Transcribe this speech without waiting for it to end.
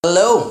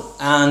Hello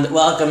and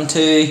welcome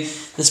to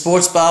the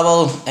Sports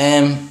Babble,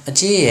 a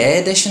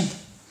GAA edition.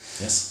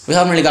 Yes. We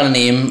haven't really got a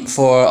name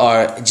for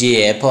our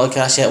GAA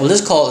podcast yet. We'll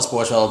just call it the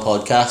Sports Babble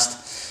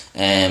podcast,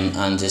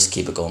 and just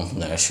keep it going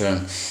from there. Sure.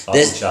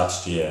 Babble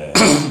Chats GAA.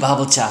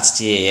 Babble Chats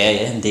GAA,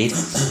 yeah, indeed.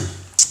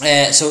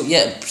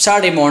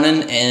 Saturday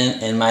morning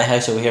in my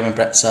house over here,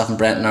 myself and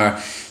Brenton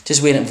are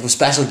just waiting for a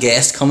special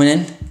guest coming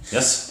in.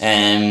 Yes.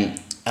 An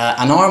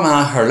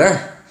Armagh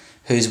hurler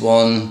who's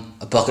won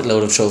a bucket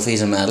load of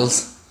trophies and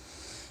medals.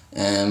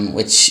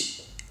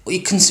 Which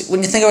you can,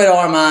 when you think about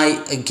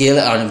Armagh,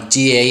 Gaelic or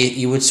GAA,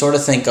 you would sort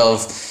of think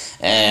of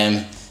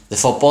the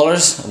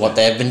footballers, what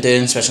they've been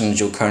doing, especially in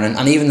Joe Kernan,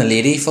 and even the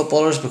lady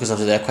footballers, because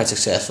obviously they're quite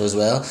successful as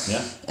well.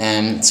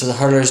 Yeah. So the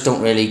hurlers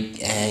don't really,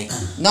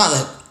 not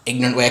the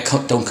ignorant way,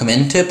 don't come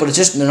into it, but it's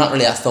just they're not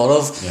really thought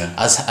of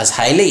as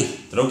highly.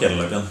 They don't get a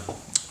look in.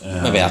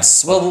 Maybe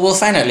that's we'll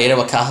find out later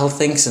what Cahal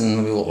thinks and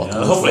maybe what.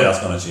 Hopefully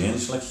that's going to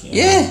change.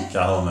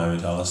 Cahal maybe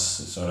tell us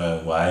sort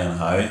of why and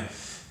how.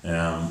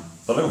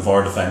 But looking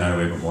forward to finding out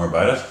a wee bit more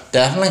about it.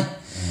 Definitely.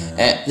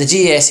 The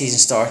GAA season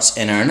starts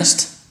in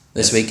earnest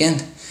this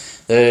weekend.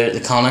 The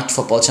Connacht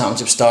Football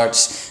Championship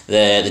starts.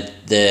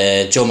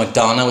 The Joe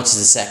McDonagh, which is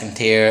the second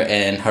tier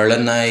in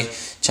hurling now,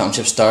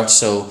 championship starts.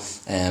 So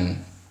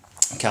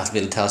Kath will be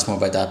able to tell us more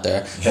about that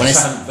there. Try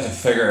and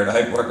figure it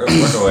out, work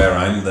our way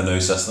around the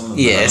new system.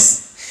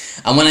 Yes.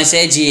 And when I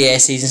say GAA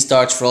season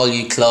starts, for all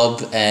you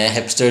club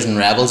hipsters and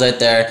rebels out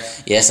there,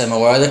 yes, I'm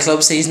aware the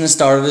club season has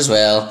started as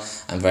well.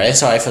 I'm very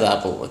sorry for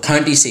that, but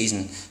county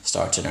season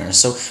starts in earnest.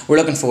 So we're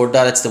looking forward to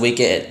that. It's the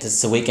weekend.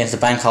 It's the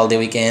bank holiday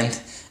weekend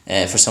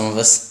for some of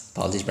us.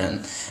 Apologies,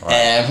 Brenton.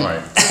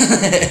 Right.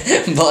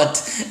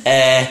 But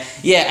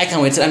I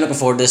can't wait. I'm looking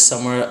forward to this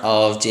summer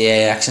of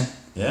GAA action.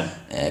 Yeah.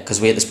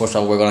 Because we at the Sports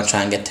Babble, we're going to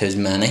try and get to as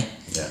many.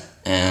 Yeah.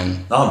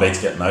 Nothing beats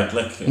getting out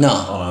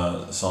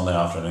on a Sunday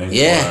afternoon.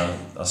 Yeah.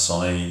 For a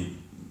sunny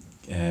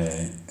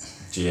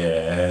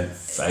GAA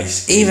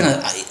ice. Even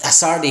a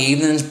Saturday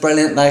evening's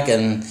brilliant,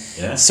 and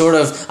sort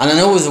of. And I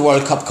know with the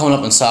World Cup coming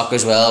up in soccer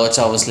as well, which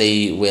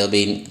obviously we'll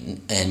be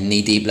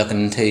knee deep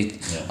looking into,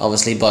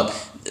 obviously. But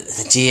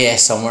the GAA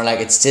summer,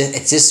 it's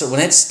just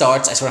when it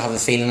starts, I sort of have the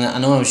feeling. I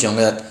know when I was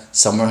younger that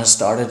summer has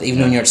started.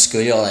 Even when you're at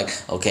school, you're like,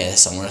 okay, the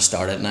summer has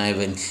started now.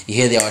 When you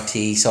hear the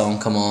RT song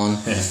come on,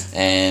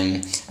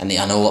 and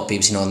I know what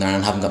BBC Northern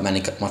Ireland haven't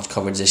got much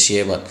coverage this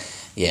year, but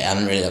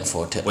I'm really looking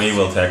forward to it. We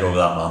will take over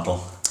that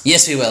mantle.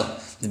 Yes, we will.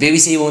 The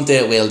BBC won't do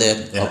it, we'll do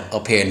it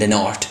up here in the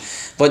north.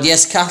 But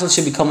yes, Cahal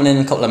should be coming in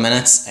a couple of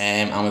minutes,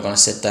 and we're going to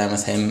sit down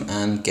with him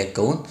and get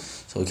going.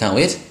 So we can't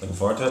wait. Looking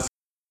forward to it.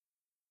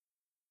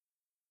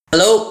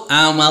 Hello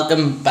and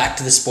welcome back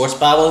to the Sports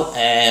Babble.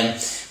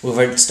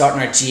 We're starting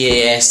our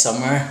GAA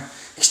summer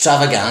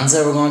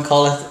extravaganza, we're going to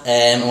call it.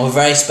 And we're a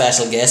very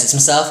special guest. It's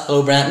myself.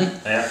 Hello, Brenton.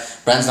 Yeah.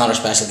 Brenton's not our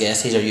special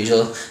guest, he's our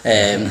usual.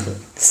 The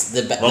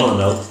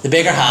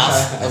bigger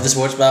half of the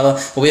Sports Babble.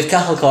 But we have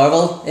Cahal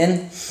Carvill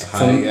in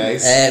from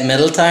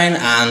Middletown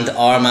and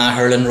Armagh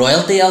Hurling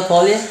royalty, I'll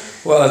call you.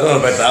 Well, I don't know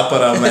about that,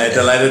 but I'm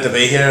delighted to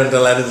be here and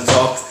delighted to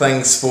talk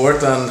things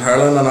sport and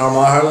hurling and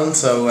Armagh Hurling.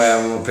 So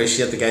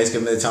appreciate the guys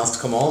giving me the chance to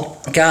come on.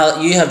 Cahal,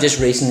 you have just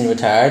recently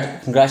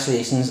retired.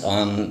 Congratulations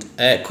on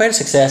quite a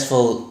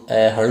successful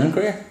hurling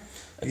career.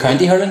 A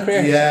county hurling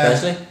career,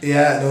 especially.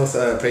 Yeah, no,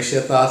 I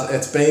appreciate that.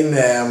 It's been,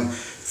 I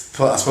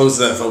suppose,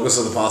 the focus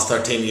of the past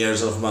 13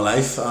 years of my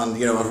life, and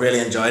I've really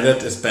enjoyed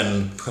it. It's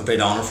been a complete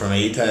honour for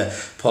me to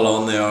pull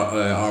on the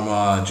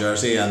Armagh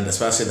jersey, and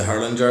especially the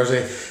hurling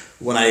jersey.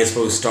 When I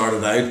suppose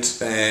started out,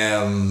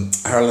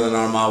 hurling in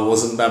Armagh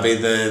wasn't maybe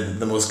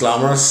the most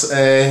glamorous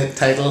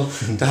title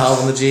to have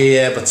on the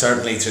GAA, but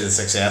certainly through the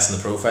success and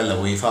the profile that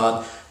we've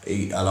had,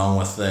 along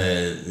with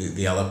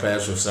the other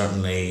players, we've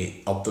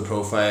certainly upped the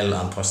profile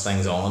and pushed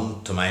things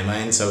on, to my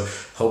mind. So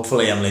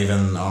hopefully I'm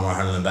leaving Armagh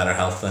Hurling in better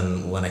health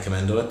than when I came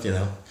into it,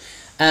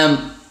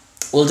 I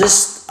would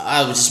just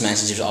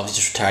mention you've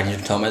obviously just retired and you've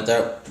been talking about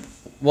there.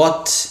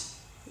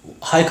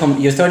 How come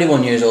you're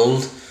 31 years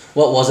old?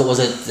 What was it? Was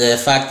it the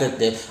fact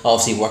that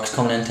obviously work's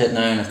coming into it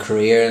now and a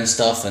career and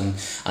stuff and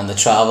the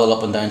travel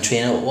up and down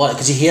training? What?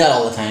 Because you hear that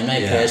all the time now.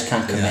 Players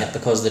can't commit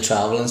because of the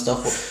travel and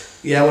stuff.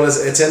 Yeah, well,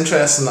 it's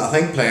interesting. I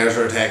think players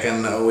are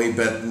taking a wee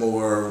bit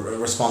more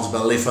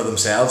responsibility for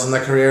themselves in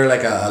their career.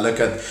 Like I look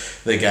at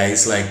the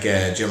guys like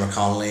Jim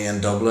Connolly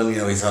in Dublin.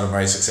 He's had a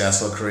very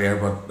successful career,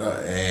 but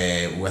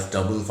with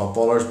Dublin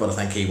footballers. But I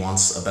think he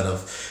wants a bit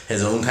of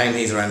his own time.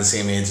 He's around the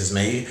same age as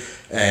me.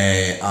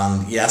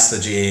 And yes, the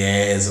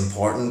GAA is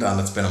important, and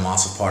it's been a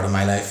massive part of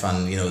my life.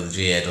 And the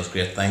GAA does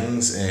great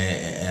things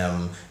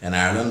in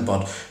Ireland.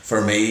 But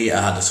for me, I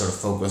had to sort of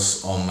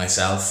focus on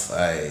myself.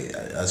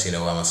 As you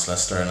know, I'm a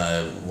solicitor in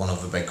one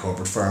of the big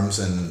corporate firms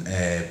in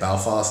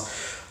Belfast,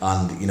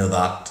 and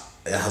that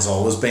has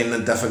always been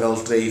a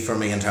difficulty for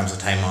me in terms of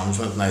time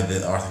management. Now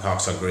the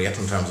Orthodox are great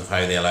in terms of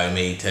how they allow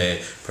me to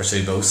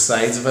pursue both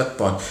sides of it,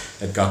 but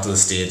it got to the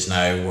stage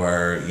now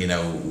where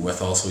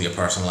with also your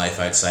personal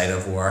life outside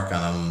of work, and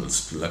I'm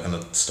looking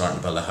at starting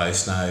to build a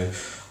house now,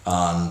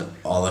 and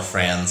all the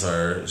friends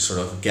are sort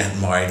of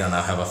getting married, and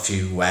I have a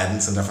few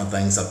weddings and different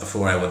things that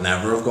before I would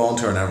never have gone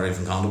to or never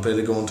even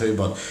contemplated going to,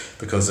 but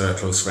because they're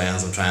close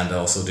friends I'm trying to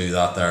also do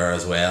that there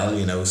as well,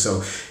 you know.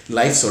 So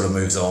life sort of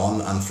moves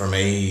on, and for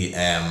me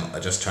I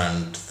just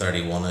turned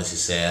 31 as you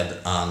said,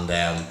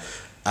 and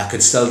I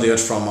could still do it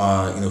from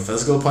a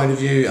physical point of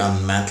view,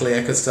 and mentally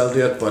I could still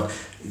do it, but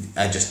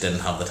I just didn't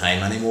have the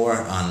time anymore,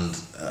 and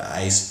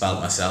I felt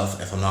myself,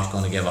 if I'm not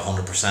going to give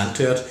 100%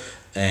 to it,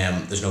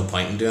 there's no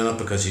point in doing it,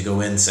 because you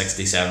go in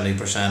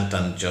 60-70%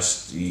 and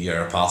just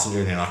you're a passenger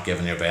and you're not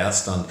giving your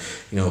best, and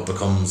it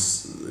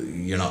becomes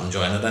you're not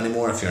enjoying it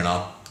anymore if you're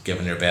not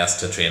giving your best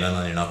to training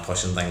and you're not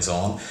pushing things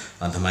on.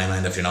 And to my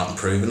mind, if you're not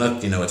improving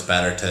it, it's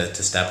better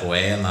to step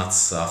away, and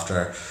that's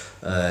after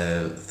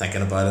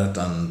thinking about it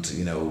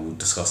and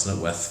discussing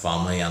it with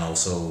family and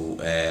also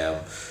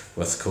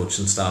with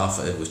coaching staff.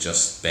 It was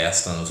just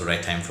best, and it was the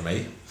right time for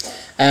me.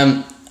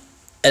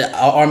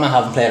 Armagh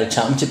haven't played a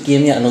championship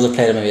game yet. I know they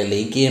played maybe a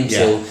league game,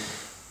 so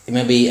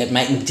maybe it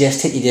mightn't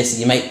just hit you this,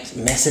 you might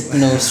miss it,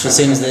 as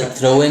soon as they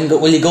throw in.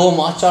 Will you go and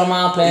watch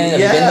Armagh play? Have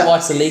you been to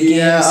watch the league games?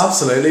 Yeah,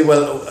 absolutely.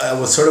 Well, I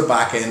was sort of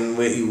back in,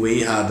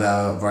 we had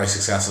a very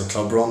successful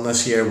club run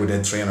this year. We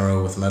did 3 in a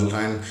row with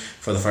Middletown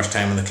for the first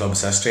time in the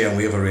club's history, and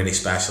we have a really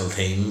special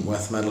team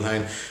with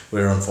Middletown. We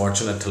were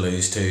unfortunate to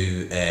lose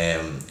to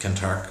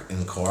Kinturk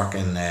in Cork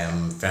in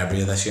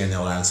February this year in the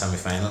All-Ireland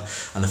semi-final,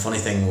 and the funny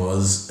thing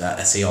was,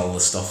 I see all the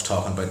stuff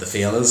talking about the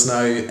Féiles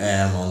now,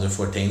 under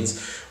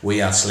 14s.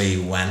 We actually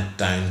went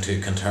down to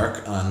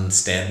Kinturk and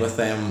stayed with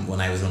them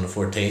when I was under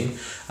 14,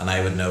 and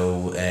I would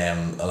know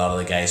a lot of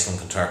the guys from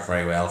Kinturk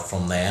very well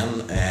from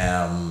then,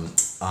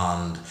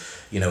 and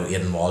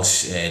Aidan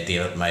Walsh,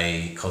 David,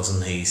 my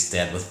cousin, he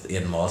stayed with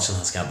Aidan Walsh and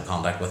has kept in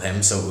contact with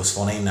him. So it was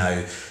funny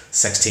now,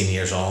 16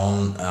 years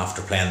on,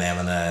 after playing them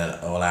in an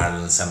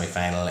All-Ireland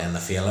semi-final in the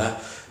Féile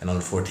in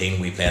under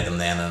 14, we played them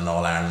then in an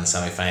All-Ireland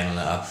semi-final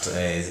at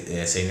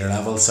a senior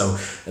level. So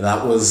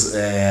that was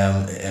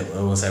it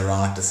was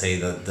ironic to see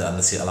that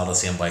a lot of the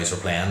same boys were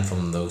playing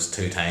from those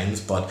 2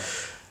 times, but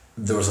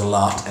there was a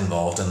lot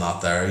involved in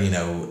that there, in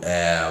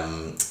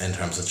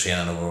terms of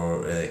training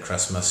over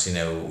Christmas. We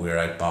were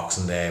out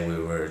Boxing Day, we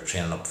were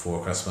training up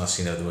before Christmas.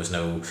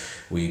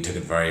 We took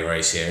it very,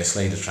 very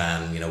seriously to try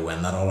and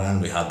win that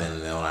All-Ireland. We had been in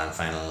the All-Ireland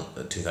final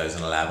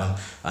 2011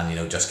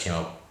 and just came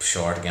up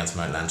short against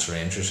Mount Leinster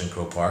Rangers in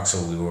Croke Park, so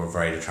we were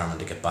very determined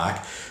to get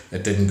back.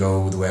 It didn't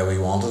go the way we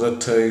wanted it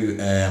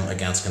to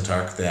against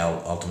Kinturk. They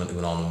ultimately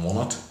went on and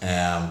won it.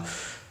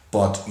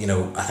 But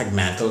I think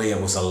mentally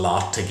it was a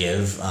lot to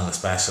give, and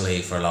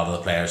especially for a lot of the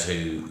players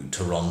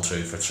to run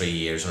through for 3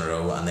 years in a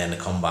row and then to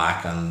come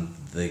back. And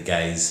the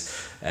guys,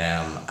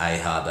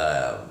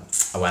 I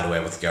went away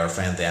with a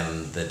girlfriend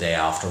then the day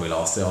after we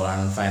lost the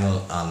All-Ireland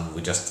final, and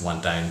we just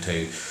went down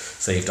to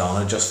Slieve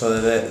Donagh just for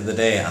the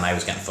day, and I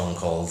was getting phone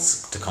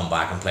calls to come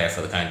back and play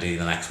for the county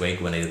the next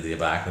week. We needed you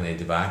back,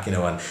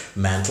 and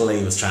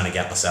mentally was trying to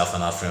get myself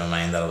in that frame of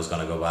mind that I was going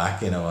to go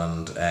back, and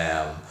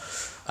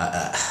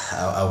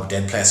I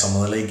did play some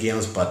of the league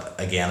games, but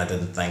again I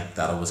didn't think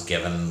that I was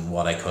given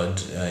what I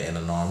could in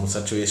a normal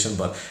situation.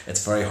 But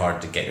it's very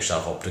hard to get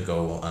yourself up to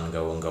go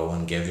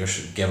and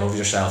give of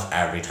yourself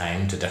every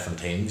time to different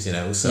teams,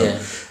 so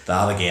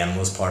that again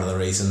was part of the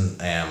reason.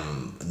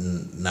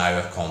 Now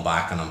I've come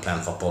back and I'm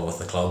playing football with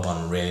the club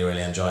and really,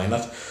 really enjoying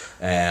it.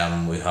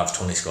 We have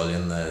Tony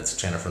Scullion, the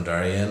trainer from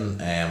Derry,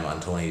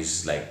 and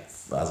Tony's like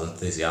as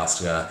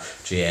enthusiastic a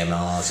GAA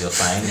man as you'll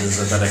find. There's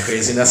a bit of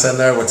craziness in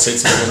there which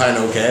suits me fine,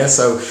 okay.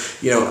 So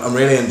I'm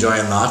really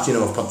enjoying that.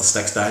 I've put the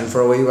sticks down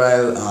for a wee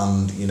while,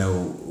 and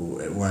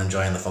we're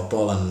enjoying the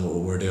football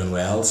and we're doing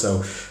well.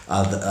 So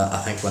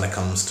I think when it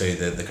comes to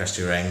the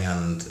Christie Ring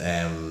and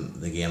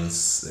the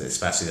games,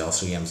 especially the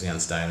Ulster games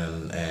against Down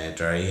and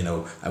Derry,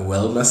 I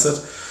will miss it,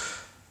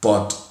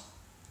 but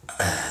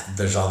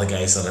there's other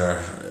guys that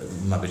are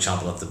maybe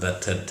chomping at the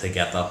bit to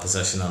get that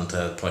position and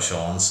to push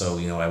on. So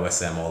I wish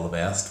them all the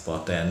best,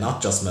 but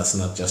not just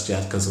missing it just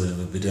yet, because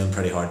we'll be doing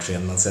pretty hard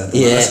training on set.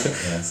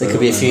 So there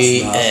could be a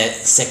few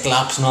sick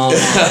laps and all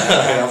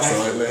that.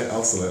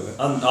 absolutely.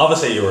 And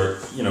obviously you were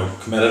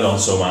committed on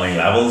so many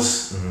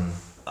levels,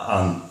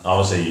 and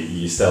obviously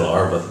you still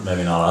are, but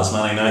maybe not as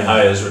many now. How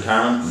is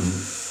retirement?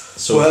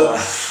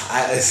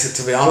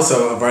 To be honest,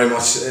 I'm very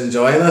much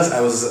enjoying it.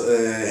 I was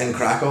in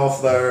Krakow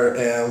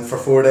there for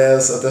 4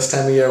 days at this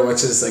time of year,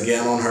 which is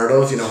again unheard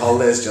of.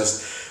 Holidays,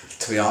 just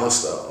to be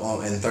honest,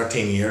 in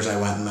 13 years I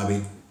went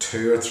maybe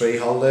 2 or 3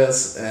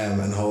 holidays in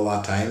the whole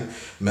that time.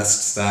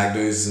 Missed stag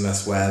do's,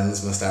 missed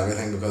weddings, missed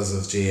everything because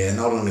of GAA.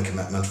 Not only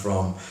commitment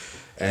from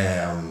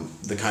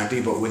the county,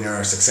 but when you're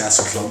a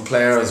successful club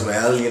player as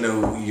well,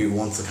 you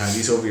once the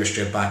county's over, you're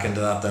straight back into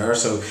that there.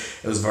 So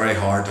it was very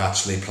hard to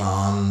actually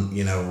plan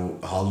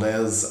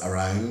holidays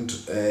around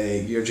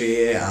your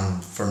GAA,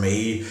 and for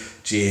me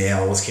GAA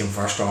always came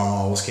first,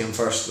 Armagh always came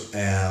first,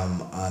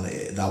 and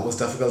that was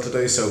difficult to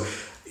do. So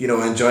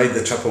I enjoyed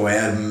the trip away.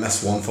 I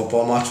missed one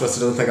football match, which I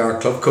don't think our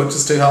club coach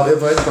is too happy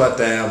about, but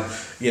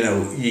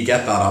you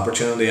get that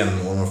opportunity,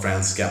 and one of my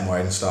friends is getting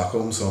married in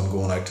Stockholm, so I'm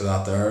going out to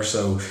that there,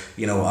 so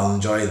I'll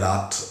enjoy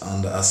that.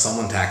 And as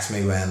someone texted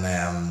me when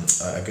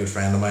a good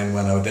friend of mine,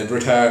 when I did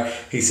retire,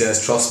 he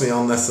says, trust me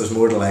on this, there's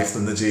more to life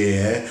than the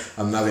GAA,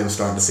 and maybe I'm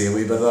starting to see a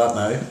wee bit of that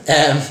now.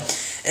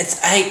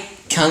 I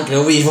can't get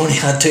over you've only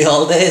had 2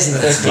 holidays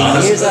in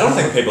 15 years. I don't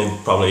think people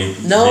probably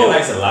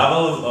realise the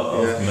level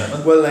of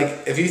commitment. Well,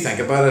 like, if you think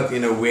about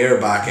it, we're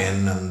back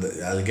in, and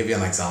I'll give you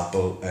an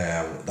example,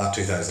 that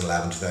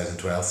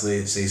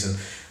 2011-2012 season,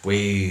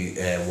 we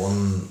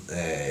won,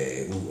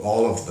 a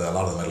lot of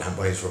the Middleham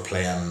boys were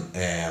playing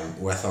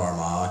with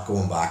Armagh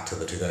going back to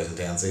the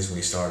 2010 season.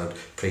 We started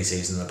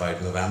pre-season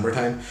about November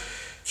time,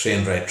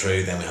 trained right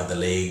through, then we had the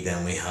league,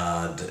 then we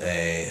had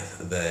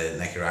the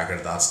Nicky record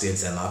at that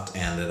stage, then that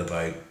ended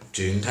about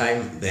June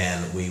time.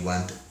 Then we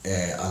went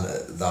and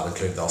that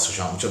included the Ulster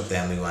Championship.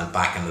 Then we went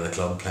back into the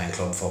club playing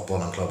club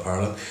football and club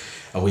hurling,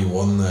 and we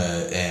won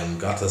the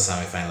got to the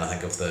semi-final, I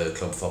think, of the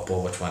club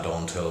football, which went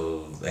on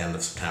till the end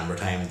of September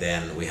time.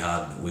 Then we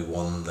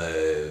won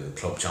the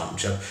club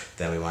championship.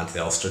 Then we went to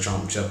the Ulster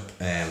Championship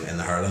in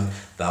the hurling.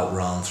 That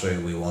ran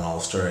through. We won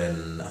Ulster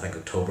in, I think,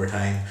 October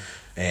time.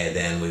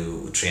 Then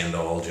we trained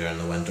all during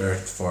the winter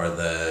for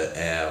the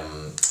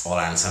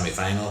All-Ireland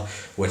semi-final,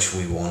 which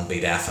we won,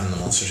 beat Effin, the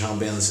Munster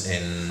champions,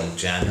 in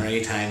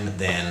January time.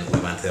 Then we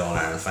went to the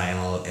All-Ireland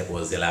final. It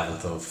was the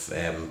 11th of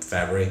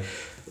February.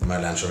 My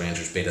Leinster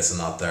Rangers beat us in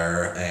that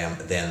there.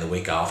 Then the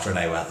week after,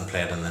 I went and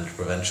played in the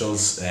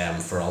Interprovincials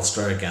for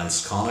Ulster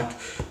against Connacht.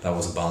 That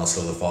was in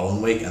Ballinasloe the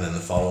following week, and then the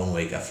following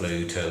week I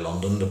flew to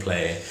London to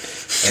play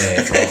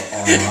for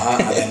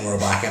Armagh, and then we were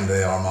back into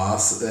the Armagh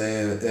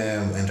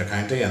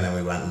inter-county, and then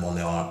we went and won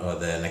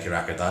the Nicky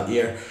record that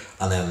year,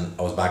 and then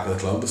I was back with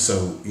the club.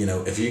 So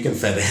if you can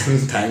fit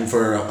in time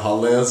for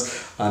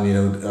holidays, and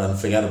and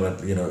forget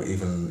about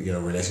even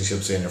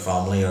relationships in your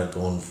family, or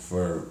going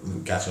for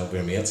catching up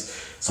with your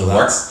mates. So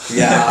that's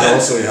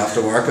also you have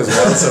to work as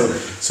well.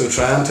 So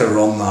trying to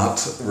run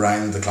that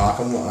round the clock,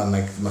 and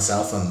like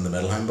myself and the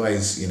Middleham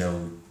boys,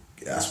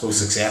 I suppose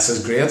success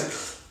is great,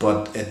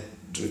 but it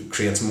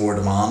creates more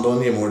demand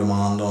on you, more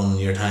demand on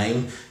your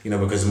time,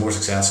 because the more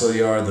successful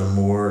you are, the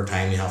more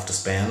time you have to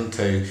spend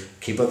to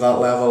keep at that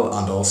level,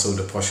 and also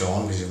to push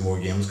on, because you have more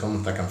games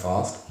coming thick and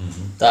fast.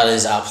 Mm-hmm. That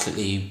is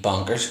absolutely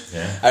bonkers.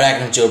 Yeah. I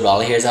reckon if Joe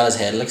Brawley hears that, his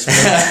head looks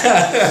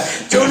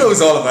Joe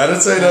knows all about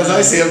it, so he does.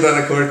 I see him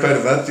down the court quite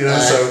a bit,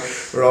 so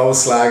we're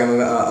always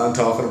slagging and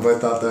talking about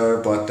that there,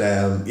 but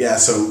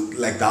so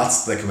like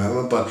that's the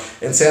commitment. But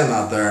in saying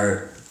that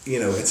there,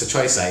 it's a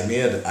choice I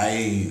made.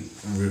 I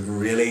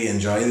really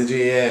enjoy the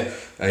GAA.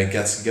 It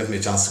gives me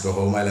a chance to go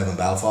home. I live in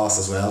Belfast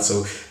as well,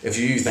 so if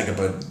you think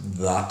about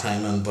that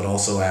timing, but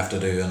also I have to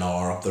do an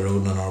hour up the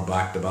road and an hour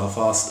back to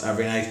Belfast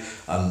every night,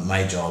 and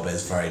my job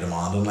is very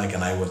demanding,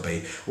 and I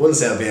wouldn't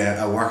say I'd be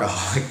a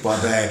workaholic,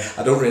 but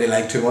I don't really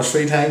like too much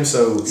free time,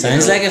 so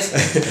sounds like it.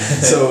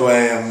 So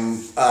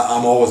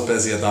I'm always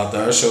busy at that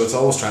there, so it's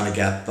always trying to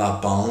get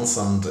that balance.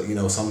 And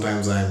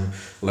sometimes I'm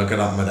looking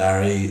at my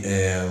diary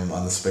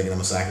and speaking to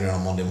my secretary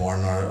on a Monday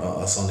morning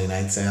or a Sunday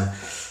night, saying,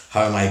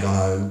 how am I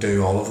going to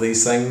do all of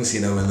these things,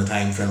 in the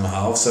time frame I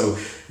have? So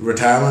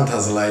retirement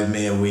has allowed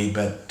me a wee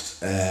bit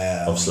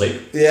of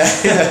sleep. Yeah,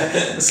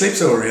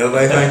 sleep's overrated,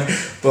 I think.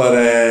 But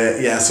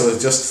so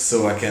it's just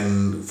so I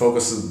can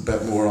focus a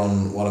bit more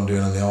on what I'm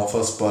doing in the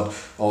office, but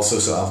also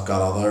so I've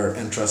got other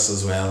interests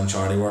as well in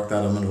charity work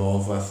that I'm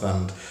involved with,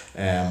 and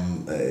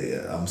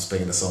I'm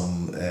speaking to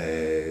some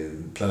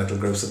political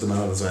groups at the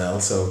minute as well.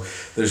 So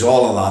there's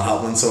all of that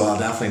happening. So I'll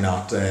definitely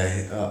not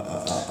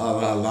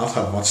I'll not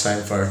have much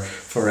time for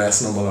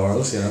resting on my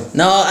laurels.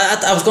 No,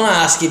 I was going to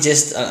ask you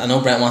just. I know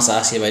Brent wants to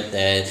ask you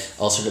about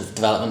also the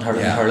development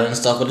hurling and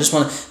stuff, but I just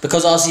want to,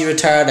 because also you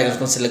retired, I was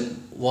going to say, like,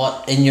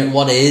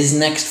 what is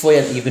next for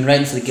you? You've been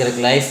writing for the Gaelic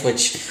Life,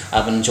 which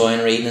I've been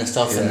enjoying reading and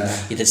stuff,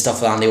 and you did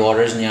stuff with Andy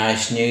Waters in the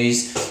Irish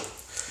News.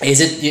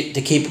 Is it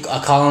to keep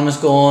a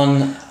columnist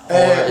going,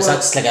 or is that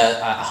just like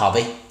a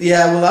hobby?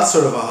 Yeah, well, that's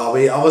sort of a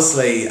hobby.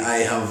 Obviously, I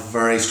have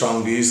very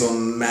strong views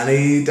on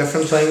many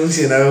different things,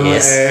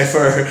 Yes.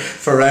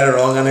 For right or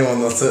wrong,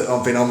 anyone that's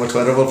been on my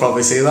Twitter will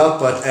probably see that.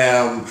 But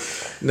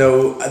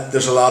no,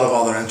 there's a lot of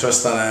other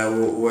interests that I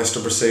wish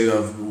to pursue.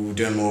 Of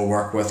doing more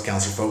work with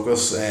Cancer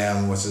Focus,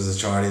 which is a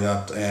charity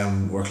that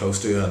we're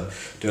close to, and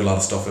do a lot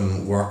of stuff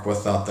and work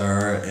with that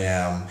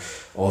there.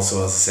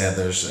 Also, as I said,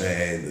 there's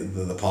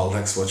the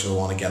politics, which I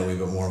want to get a wee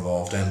bit more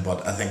involved in,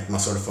 but I think my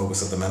sort of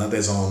focus at the minute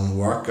is on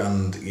work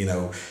and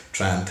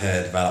trying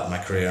to develop my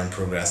career and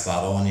progress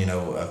that on.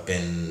 I've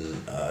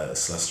been a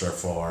solicitor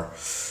for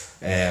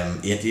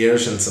 8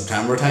 years in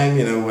September time,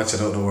 which I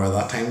don't know where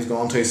that time's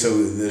gone to,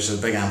 so there's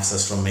a big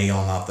emphasis from me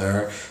on that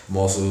there. I'm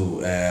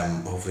also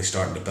hopefully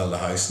starting to build a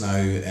house now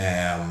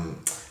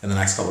in the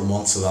next couple of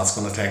months, so that's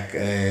going to take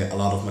a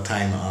lot of my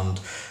time, and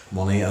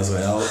money as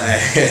well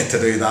to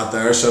do that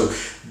there. So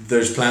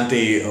there's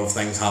plenty of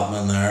things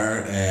happening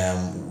there.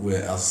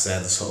 As I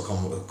said, a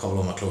couple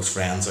of my close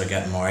friends are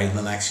getting married in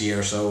the next year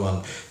or so,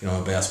 and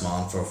my best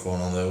man for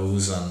one of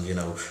those, and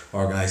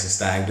organising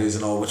stag do's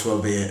and all, which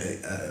will be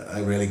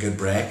a really good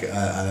break.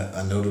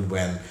 I noted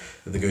when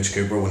the Gooch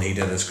Cooper, when he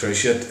did his cruise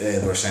ship, they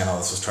were saying,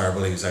 this was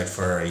terrible, he was out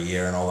for a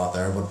year and all that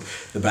there, but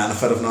the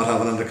benefit of not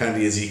having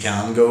inter-county is you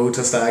can go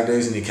to stag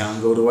do's and you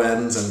can go to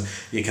weddings and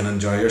you can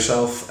enjoy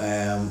yourself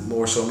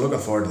more, so I'm looking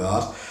forward to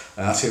that.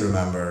 I actually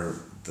remember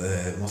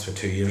it must be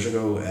 2 years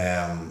ago,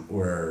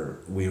 where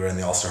we were in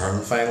the Ulster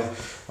Hurling final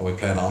and we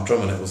played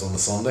Antrim, and it was on the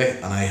Sunday,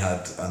 and I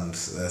had, and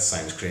this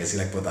sounds crazy,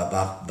 but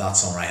that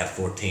summer I had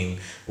 14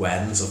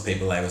 weddings of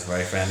people I was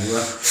very friendly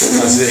with.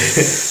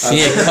 So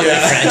you cut your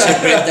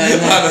friendship right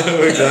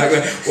down.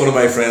 Exactly. One of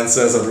my friends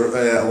says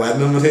a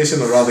wedding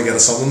invitation, I'd rather get a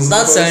summons.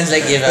 That sounds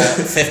like you have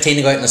a 15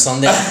 to go out on a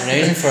Sunday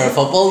afternoon for a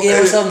football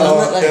game or something,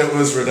 doesn't it? It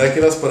was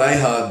ridiculous, but I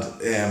had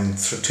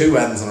 2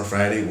 weddings on a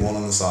Friday, one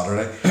on the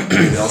Saturday,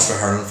 the Ulster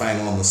Hurling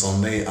final on the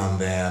Sunday, and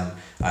then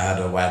I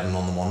had a wedding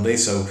on the Monday.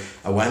 So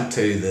I went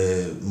to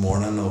the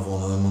morning of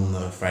one of them on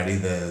the Friday,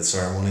 the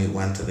ceremony,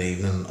 went to the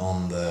evening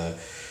on the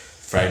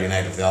Friday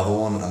night of the other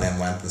one, and then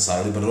went on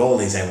Saturday. But at all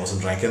these I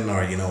wasn't drinking, or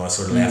I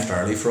sort of left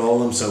early for all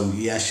of them, so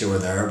yes, you were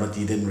there, but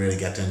you didn't really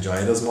get to enjoy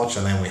it as much.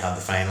 And then we had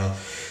the final,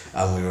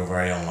 and we were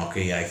very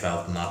unlucky, I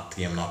felt, not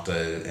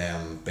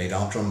to beat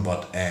Antrim,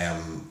 but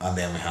and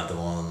then we had the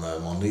one on the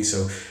Monday.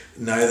 So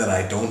now that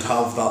I don't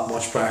have that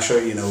much pressure,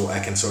 I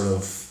can sort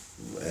of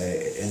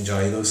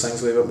enjoy those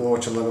things a wee bit more,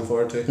 which I'm looking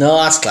forward to. No,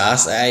 that's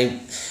class. I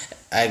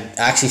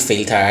actually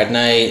feel tired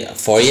now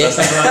for you.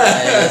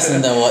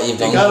 Listening to what you've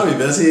done. You gotta be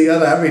busy. You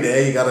gotta every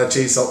day. You gotta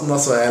achieve something.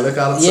 That's the way I look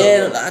at it.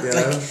 Yeah,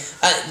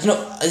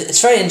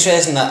 it's very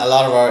interesting that a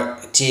lot of our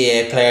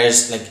GAA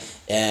players, like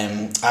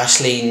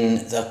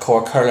Aisling, the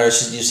Cork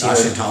hurlers, you see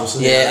Aisling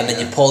Thompson. Yeah, and then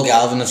you Paul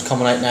Galvin that's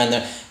coming out now, and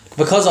they're,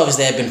 because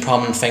obviously they've been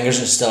prominent figures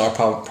and still are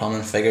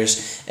prominent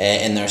figures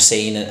in their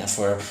scene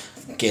for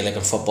Gaelic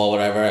and football,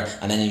 whatever,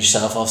 and then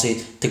yourself,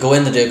 obviously, to go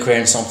in to do a career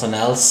in something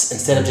else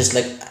instead of just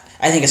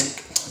I think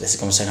this is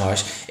going to sound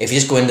harsh, if you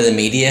just go into the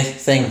media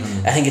thing,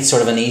 I think it's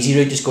sort of an easy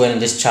route, just go in and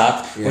just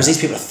chat, whereas these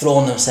people are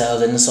throwing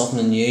themselves into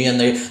something new, and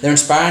they're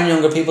inspiring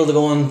younger people to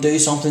go and do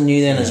something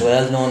new then as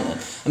well,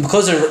 and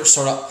because they're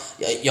sort of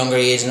younger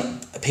age, and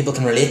people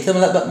can relate to them a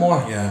little bit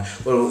more. Yeah,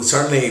 well,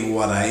 certainly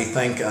what I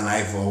think, and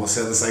I've always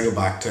said this, I go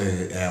back to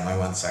I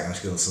went to secondary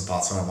school in St.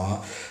 Pat's,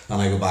 Armagh,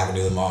 and I go back and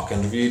do the mock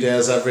interview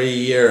days every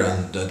year,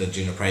 and the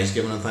junior prize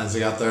giving and things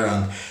like that there,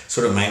 and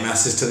sort of my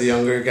message to the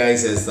younger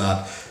guys is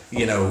that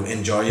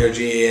enjoy your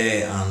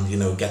GAA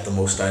and get the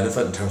most out of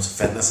it in terms of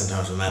fitness, in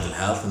terms of mental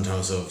health, in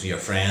terms of your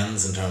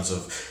friends, in terms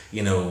of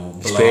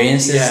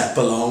experiences,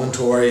 belonging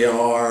to where you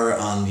are,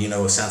 and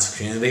a sense of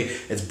community.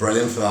 It's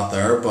brilliant for that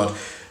there, but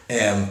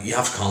you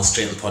have to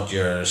concentrate and put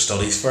your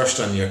studies first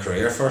and your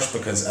career first,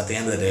 because at the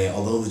end of the day,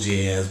 although the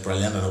GAA is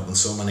brilliant and opens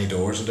so many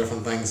doors and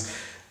different things,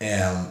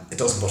 it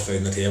doesn't put food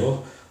on the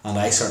table. And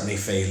I certainly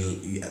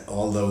feel,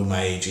 although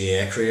my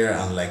GAA career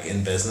and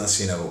in business,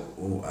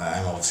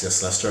 I'm obviously a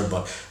solicitor,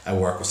 but I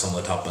work with some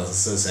of the top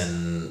businesses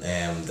in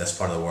this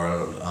part of the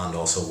world and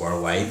also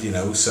worldwide,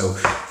 so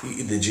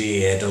the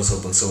GAA does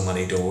open so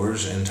many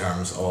doors in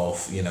terms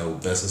of,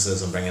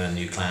 businesses and bringing in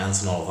new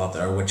clients and all of that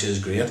there, which is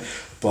great.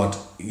 But,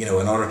 in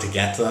order to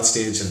get to that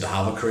stage and to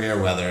have a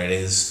career, whether it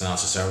is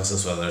financial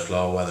services, whether it's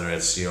law, whether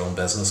it's your own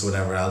business,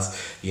 whatever else,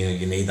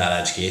 you need that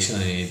education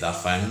and you need that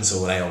finance. So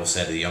what I always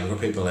say to the younger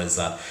people is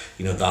that,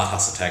 that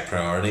has to take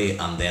priority,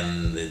 and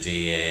then the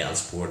GAA and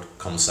sport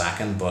comes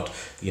second, but,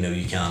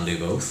 you can do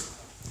both.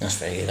 That's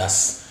very good.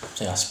 That's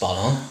spot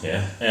on.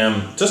 Yeah.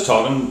 Just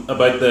talking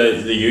about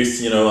the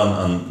youth,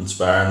 and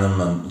inspiring them,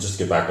 and just to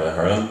get back to the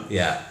hurling.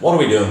 Yeah. What are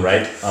we doing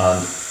right,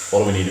 and what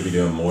do we need to be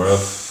doing more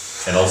of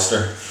in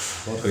Ulster?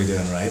 What are we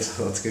doing right?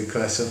 That's a good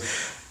question.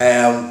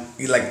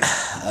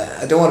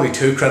 I don't want to be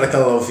too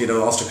critical of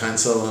Ulster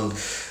Council and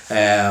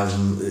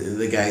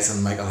the guys,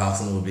 and Michael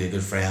Hassan would be a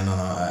good friend,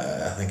 and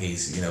I think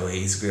he's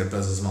a great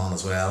businessman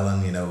as well,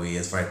 and he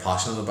is very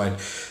passionate about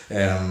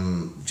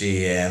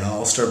GAA and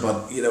Ulster.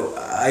 But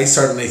I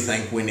certainly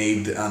think we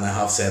need, and I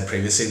have said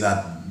previously,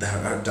 that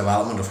the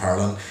development of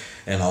hurling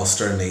in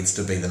Ulster needs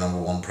to be the number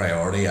one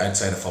priority.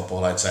 Outside of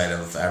football, outside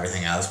of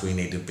everything else, we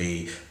need to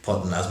be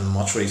putting as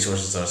much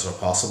resources as are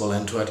possible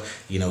into it,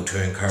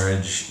 to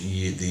encourage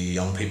the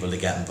young people to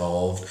get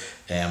involved,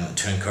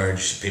 to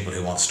encourage people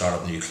who want to start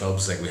up new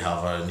clubs. Like we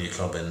have a new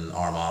club in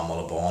Armagh,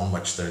 Mullabone,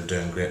 which they're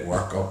doing great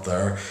work up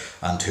there,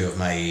 and two of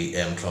my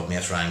club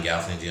mates, Ryan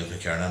Gaffney and James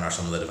McKiernan, are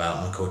some of the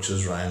development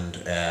coaches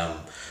around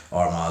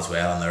Armagh as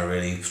well, and they're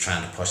really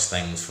trying to push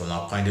things from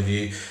that point of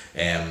view.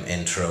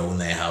 In Tyrone,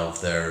 they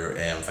have their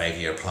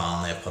 5-year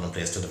plan they've put in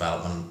place to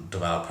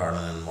develop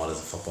hurling in what is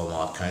a football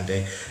mod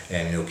county.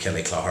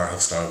 Killy Clogher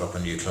have started up a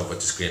new club,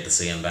 which is great to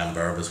see, in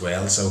Benburb as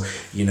well. So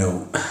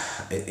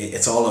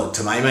it's all,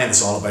 to my mind,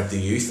 it's all about the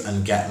youth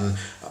and getting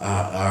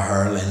a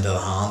hurl into the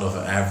hand of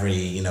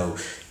every 8,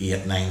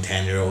 9,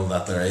 10-year-old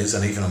that there is.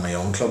 And even in my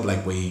own club,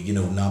 like we,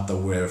 not that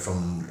we're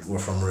from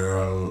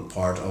rural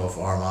part of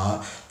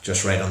Armagh,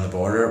 just right on the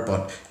border,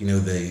 but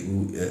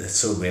it's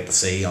so great to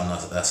see on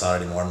a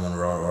Saturday morning when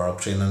we're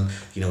up training.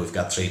 We've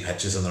got 3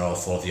 pitches and they're all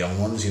full of young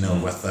ones,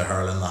 with the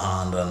hurl in the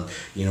hand and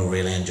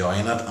really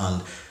enjoying it.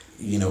 And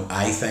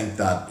I think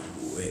that,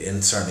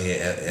 and certainly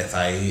if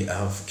I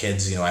have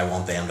kids, I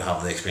want them to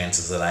have the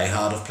experiences that I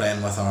had of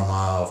playing with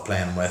Armagh, of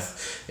playing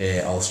with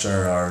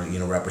Ulster, or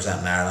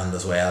representing Ireland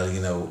as well.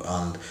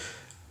 And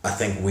I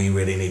think we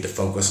really need to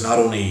focus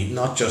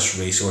not just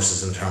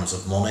resources in terms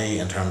of money,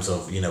 in terms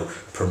of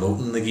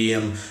promoting the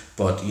game,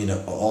 but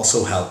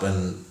also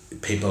helping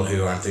people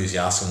who are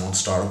enthusiastic and want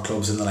to start up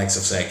clubs in the likes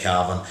of, say,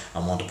 Cavan,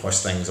 and want to push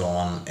things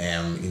on.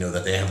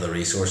 That they have the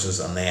resources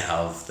and they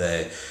have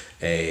the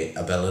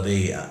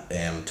ability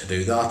to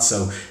do that.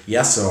 So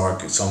yes, there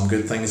are some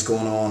good things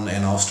going on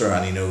in Ulster,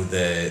 and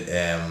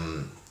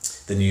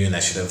the new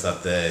initiative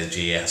that the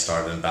GAA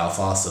started in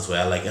Belfast as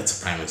well. Like, it's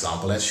a prime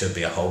example. It should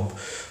be a hub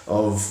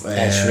of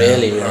it's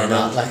really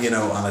not, like,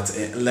 and it's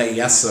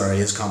yes, there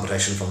is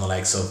competition from the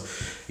likes of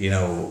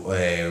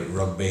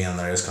rugby, and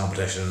there is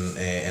competition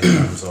in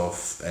terms of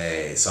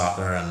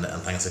soccer and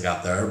things like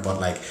that there, but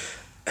like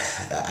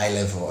I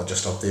live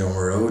just up the Armagh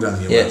Road,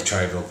 and you have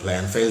Cherryville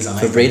playing fields, and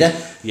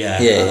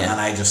and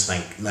I just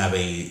think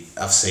maybe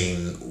I've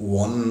seen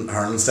one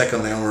hurling stick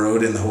on the Armagh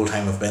Road in the whole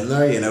time I've been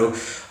there,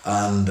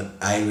 and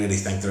I really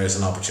think there is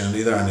an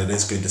opportunity there, and it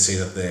is good to see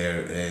that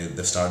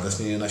they've started this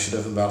new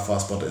initiative in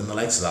Belfast. But in the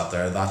likes of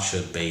that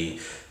should be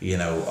a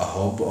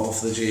hub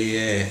of the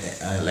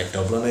GAA, like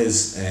Dublin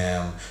is.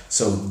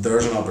 So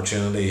there's an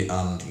opportunity,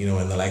 and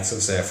in the likes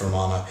of, say,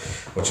 Fermanagh,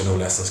 which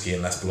Listonskey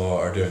and Lisblaw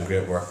are doing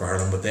great work for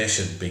hurling, but they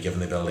should be given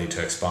the ability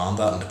to expand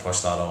that and to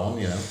push that on.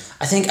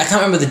 I can't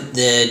remember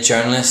the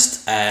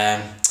journalist.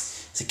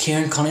 Is it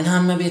Kieran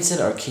Cunningham, maybe it's it,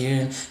 or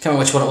Kieran, can't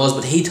remember which one it was,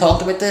 but he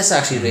talked about this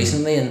actually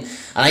recently, and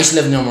I used to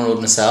live in Armagh Road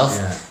myself,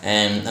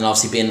 and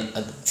obviously being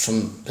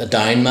from a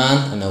down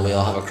man, I know we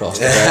all have a cross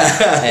to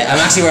bear. I'm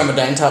actually wearing my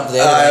down top today.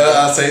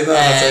 I'll say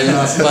that, I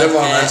didn't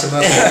want to mention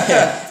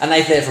that. And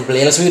I played for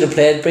Blayless, we would have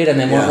played Breed, and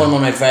then one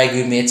of my very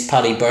good mates,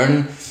 Paddy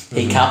Byrne,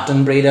 he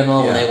captained Breed and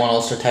all, when they won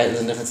Ulster titles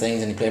and different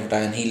things, and he played for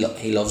Down,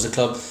 he loves the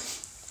club.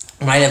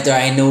 When I lived there,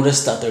 I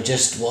noticed that there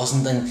just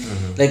wasn't, and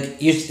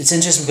it's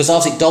interesting because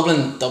obviously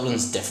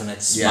Dublin's different,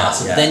 it's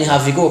massive. But then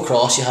if you go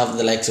across, you have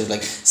the likes of,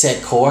 like, say,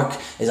 Cork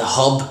is a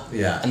hub,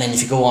 and then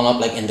if you go on up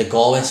like into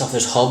Galway and stuff,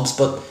 there's hubs,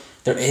 but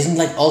there isn't.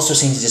 Like, Ulster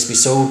seems to just be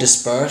so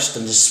dispersed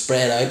and just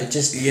spread out. It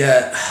just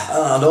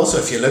and also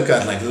if you look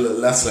at, like,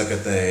 let's look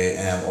at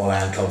the All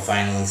Ireland Club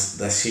finals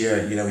this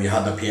year. You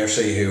had the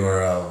Piercy, who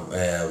were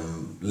a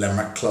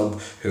Limerick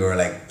club, who were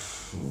like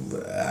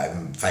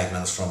 5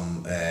 minutes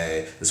from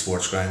the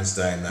sports grounds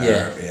down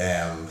there,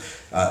 and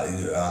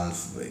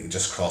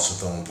just crossing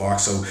Thomond Park.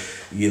 So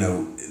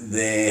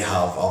they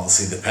have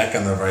obviously the pick,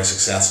 and they're a very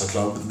successful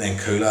club. Then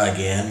Coola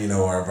again,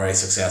 are a very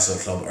successful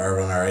club,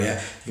 urban area,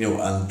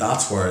 and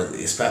that's where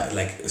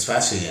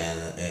especially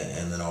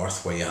in the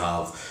north, where you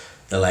have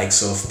the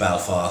likes of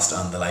Belfast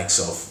and the likes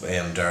of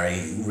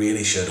Derry,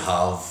 really should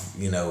have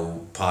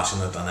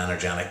passionate and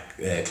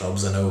energetic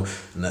clubs. I know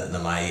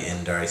Namai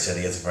in Derry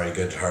City is a very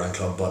good hurling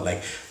club, but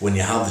like when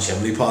you have the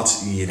chimney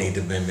pots, you need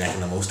to be making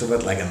the most of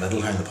it. Like in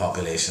Middletown, the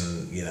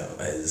population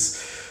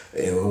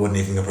it wouldn't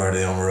even compare to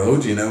the Armagh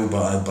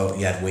Road, but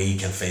yet we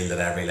can field at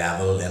every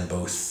level in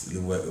both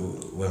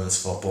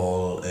women's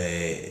football,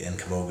 in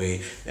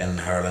camogie, in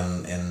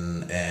hurling,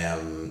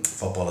 in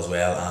football as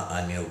well,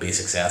 and be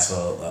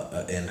successful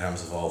in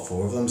terms of all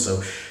 4 of them.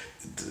 So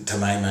to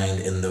my mind,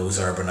 in those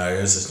urban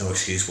areas, there's no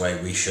excuse why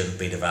we shouldn't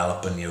be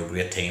developing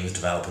great teams,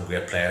 developing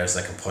great players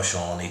that can push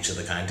on each of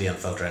the county and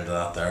filter into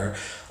that there.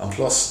 And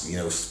plus,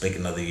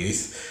 speaking of the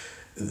youth,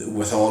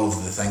 with all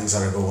of the things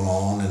that are going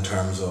on in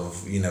terms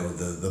of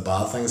the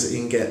bad things that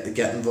you can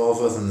get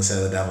involved with, and they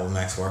say the devil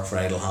makes work for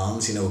idle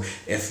hands.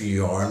 If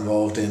you are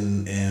involved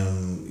in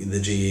the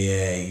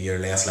GAA, you're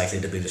less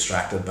likely to be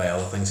distracted by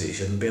other things that you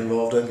shouldn't be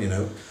involved in.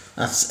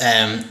 That's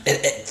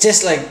it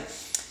just like,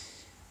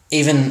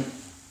 even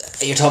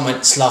you're talking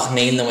about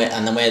Slaughtneil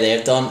and the way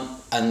they've done,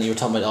 and you were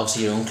talking about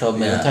obviously your own club,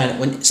 Middletown.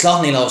 When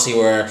Slaughtneil obviously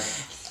were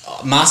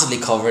massively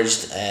covered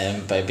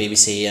by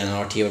BBC and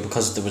RTO,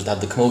 because there was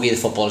the camogie, the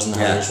footballers and the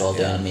hurlers were all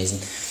doing amazing,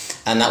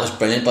 and that was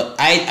brilliant. But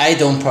I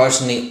don't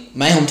personally,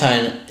 my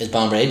hometown is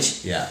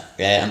Banbridge,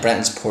 and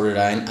Brenton's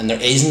Portadown, and there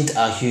isn't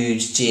a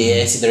huge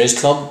GAA scene. There is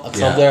clubs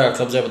there,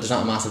 but there's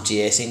not a massive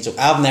GAA scene. So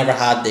I've never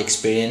had the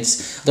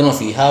experience, I don't know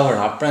if you have or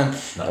not, Brent,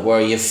 where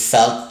you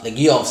felt like,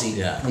 you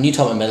obviously when you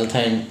talk about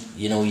Middletown,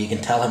 you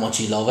can tell how much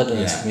you love it and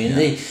its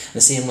community.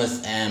 The same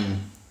with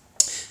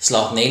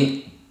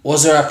Slaughtneil.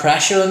 Was there a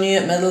pressure on you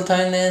at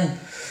Middletown then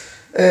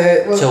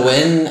to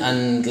win,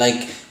 and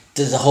like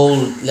does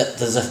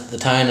the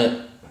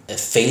town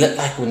feel it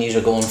like when you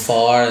are going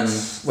far? And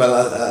well,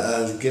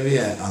 I'll give you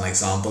an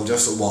example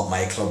just of what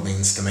my club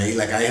means to me.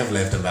 Like, I have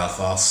lived in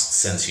Belfast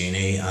since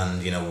uni,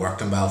 and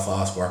worked in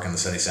Belfast, worked in the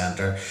city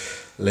centre.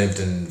 lived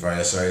in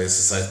various areas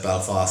of South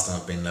Belfast, and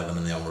I've been living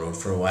in the Armagh Road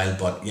for a while,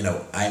 but you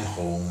know, I'm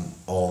home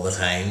all the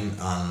time,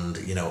 and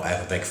you know, I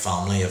have a big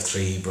family of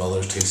 3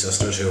 brothers, 2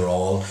 sisters who are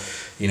all,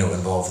 you know,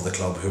 involved with the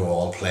club, who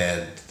all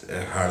played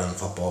hurling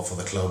football for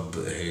the club,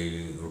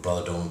 who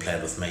brother Dolan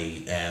played with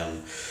me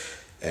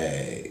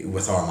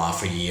with Armagh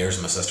for years.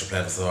 My sister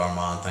played with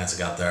Armagh, and thanks I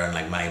got there, and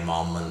like my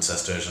mum and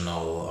sisters and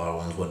all our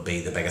ones would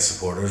be the biggest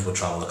supporters, would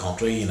travel the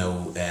country, you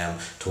know,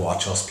 to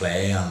watch us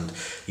play. And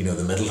you know,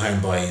 the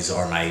Middletown boys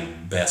are my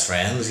best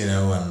friends, you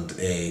know, and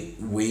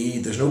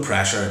there's no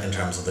pressure in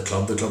terms of the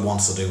club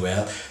wants to do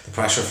well. The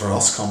pressure for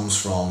us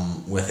comes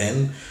from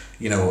within,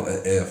 you know,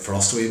 for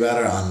us to be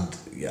better. And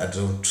I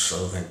don't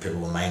think people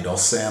will mind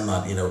us saying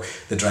that, you know,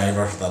 the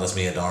driver that has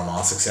made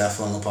Armagh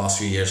successful in the past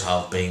few years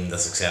have been the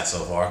success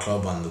of our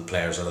club, and the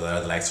players that are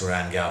there, the likes of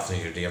Ryan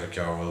Gaffney, your David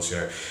Carvills,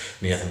 your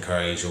Nathan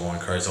Curry, your Warren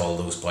Curry's, all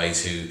those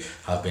boys who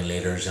have been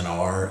leaders in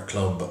our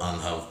club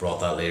and have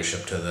brought that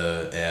leadership to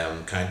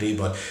the county.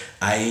 But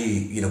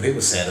you know, people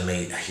say to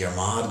me, you're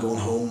mad going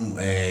home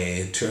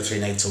 2 or 3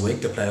 nights a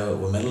week to play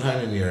with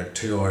Middletown, and you're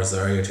 2 hours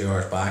there, you're 2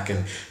 hours back,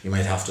 and you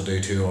might have to do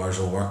 2 hours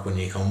of work when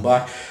you come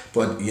back.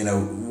 But you know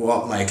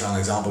what an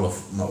example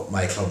of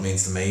my club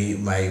means to me,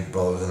 my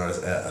brother was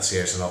in a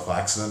serious enough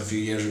accident a few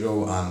years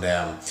ago, and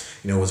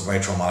you know, it was a very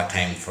traumatic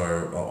time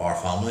for our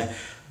family.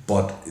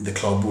 But the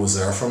club was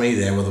there for me.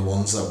 They were the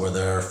ones that were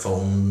there,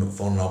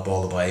 phoning up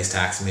all the boys,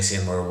 texting me,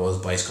 saying where it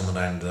was, boys coming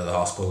down to the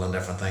hospital and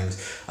different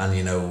things. And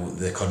you know,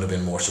 they couldn't have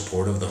been more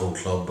supportive, the whole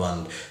club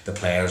and the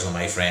players and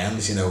my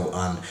friends, you know.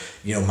 And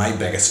you know, my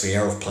biggest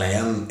fear of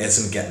playing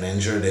isn't getting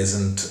injured,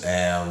 isn't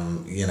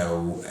you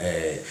know,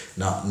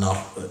 not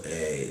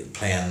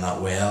playing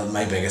that well.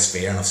 My biggest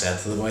fear, and I've said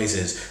to the boys,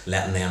 is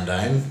letting them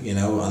down, you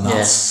know. And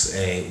that's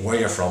where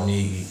you're from.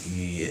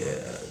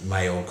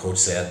 My old coach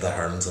said that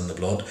hurling's in the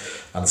blood,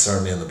 and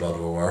certainly in the blood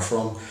where we're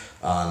from.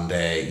 And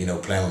you know,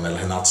 playing with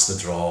Middleton, that's the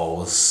draw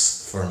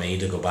always for me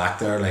to go back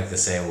there. Like they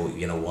say, well,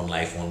 you know, one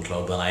life, one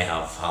club, and I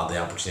have had the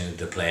opportunity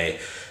to play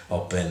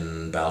up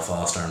in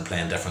Belfast and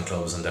playing different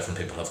clubs, and different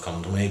people have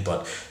come to me.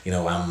 But you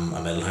know, I'm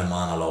a Middletown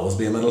man, I'll always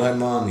be a Middletown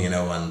man, you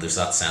know. And there's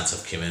that sense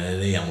of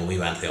community. And when we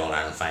went to the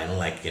All-Ireland final,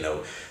 like, you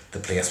know, the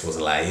place was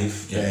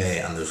alive,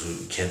 and there's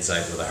kids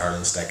out with a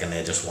hurling stick, and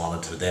they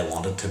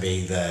wanted to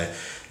be the,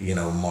 you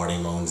know, Marty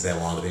Moans, they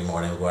wanted to be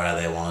Marty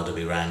McGuire, they wanted to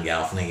be Ryan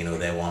Gaffney, you know,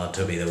 they wanted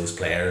to be those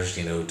players,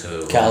 you know,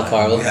 to Cahal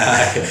Carvill.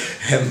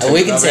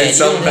 We can say it, you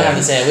don't have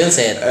to say it, we'll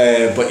say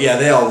it. But yeah,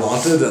 they all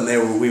wanted,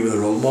 and we were the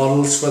role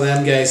models for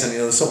them guys, and you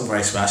know, there's something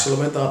very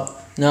special about that.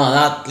 No,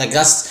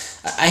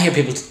 I hear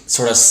people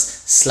sort of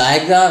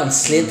slag that and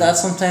slate that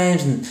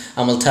sometimes, and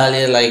will tell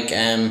you like,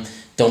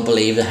 don't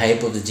believe the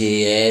hype of the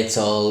GAA. It's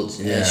all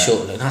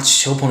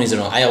show ponies are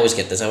wrong. I always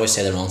get this. I always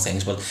say the wrong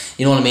things, but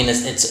you know what I mean.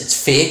 It's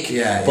fake.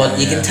 But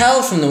you can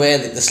tell from the way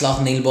that the Slough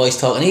Neil boys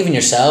talk, and even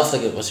yourself,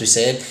 like as we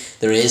said,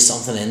 there is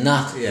something in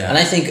that. And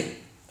I think,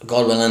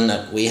 God willing,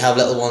 that we have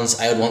little ones,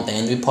 I would want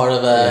them to be part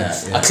of a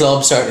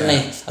club,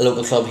 certainly a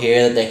local club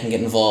here that they can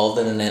get involved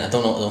in. And then I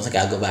don't think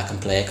I'll go back and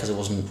play because it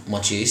wasn't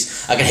much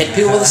use. I can hit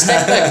people with a stick,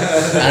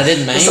 and I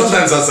didn't mind.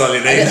 Sometimes that's all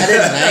you need. I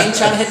didn't mind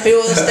trying to hit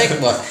people with a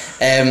stick, but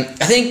I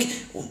think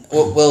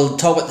we'll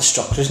talk about the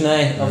structures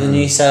now of the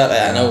new setup.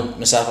 I know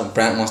myself and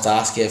Brent wants to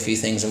ask you a few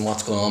things on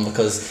what's going on,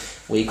 because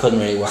we couldn't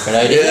really work it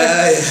out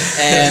either.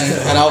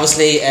 And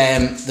obviously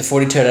the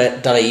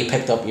 42.ie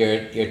picked up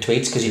your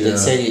tweets, because you did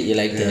say you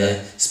like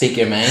to speak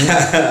your mind.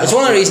 It's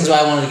one of the reasons why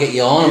I wanted to get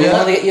you on. I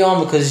wanted to get you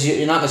on because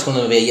you're not just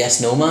going to be a yes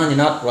no man. You're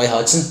not Roy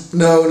Hodgson.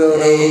 No.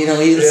 You know,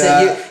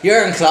 say,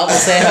 you're in club, will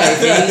say how he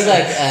feels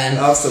like.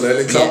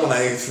 Absolutely, club, and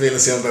I feel the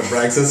same about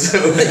Brexit. So.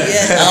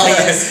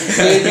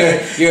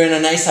 Yes. You're in a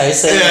nice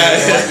house.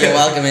 You're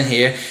welcome in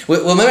here.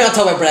 Well, maybe I'll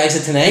talk about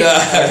Brexit tonight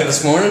or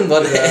this morning,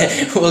 but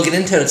we'll get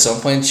into it at some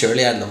point.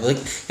 Surely, I'd love to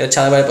get a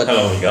chat about it. But how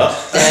long have we got?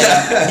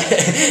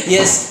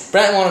 Yes,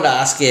 Brent wanted to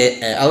ask you.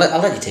 I'll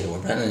let you take over,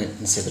 Brent,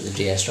 and see about the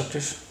GS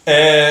structures.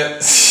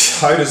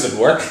 How does it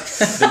work?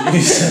 The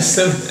new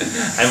system.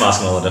 I'm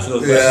asking all the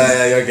difficult questions.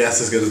 Yeah, your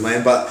guess is as good as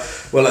mine. But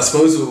well, I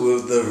suppose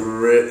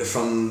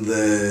from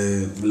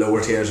the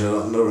lower tiers, I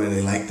don't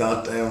really like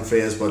that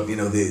phrase. But you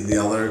know, the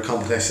other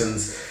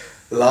competitions.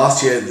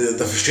 Last year,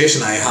 the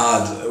frustration I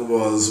had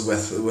was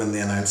with when they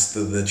announced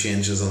the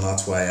changes, and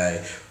that's why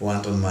I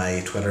went on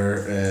my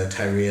Twitter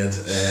tirade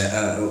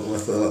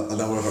with a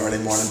number of early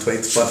morning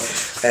tweets. But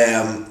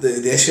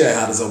the issue I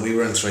had is that we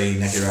were in 3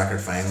 Nicky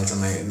Record finals,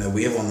 and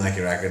we have won the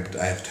Nicky Record.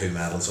 I have 2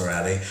 medals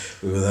already.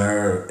 We were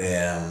there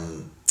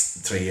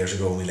 3 years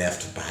ago, and we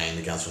left behind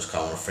against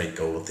Roscommon, a free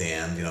goal at the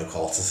end. You know,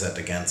 Colts it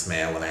against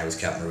Mayo when I was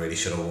captain. Really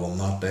should have won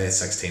that day,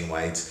 16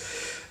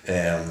 wides.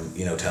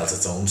 You know, tells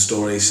its own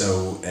story.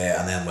 So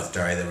and then with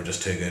Derry, they were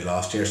just too good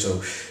last year.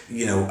 So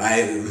you know,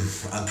 and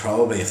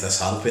probably if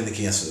this had been the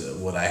case,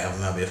 would I have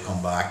maybe have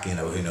come back? You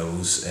know, who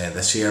knows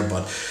this year.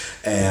 But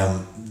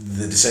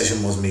the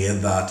decision was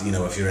made that, you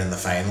know, if you're in the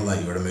final,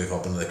 that you were to move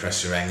up into the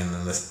Christy Ring, and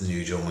then this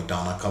new Joe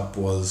McDonagh Cup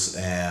was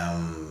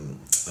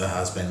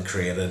has been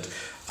created.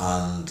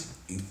 And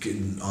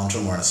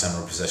Antrim were in a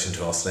similar position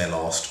to us. They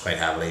lost quite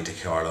heavily to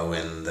Carlow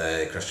in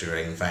the Christy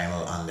Ring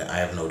final, and I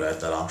have no doubt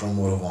that Antrim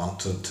would have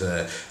wanted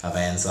to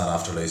avenge that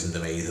after losing to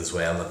Meath as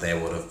well, that they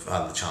would have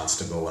had the chance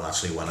to go and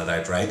actually win it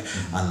outright.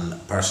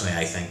 And personally,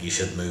 I think you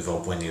should move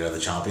up when you're the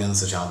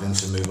champions. The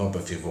champions should move up.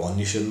 If you've won,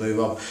 you should move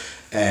up.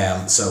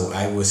 So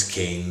I was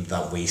keen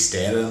that we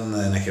stayed in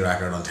the Nicky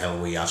record until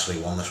we actually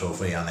won the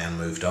trophy and then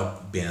moved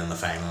up. Being in the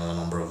final on a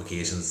number of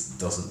occasions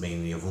doesn't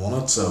mean you've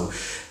won it. So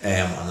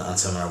and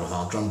similar with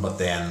Antrim, but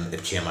then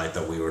it came out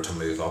that we were to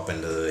move up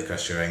into the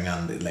Christy Ring,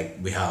 and like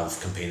we have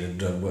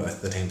competed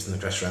with the teams in the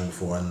Christy Ring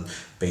before and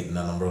beaten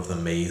a number of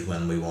them. Meath,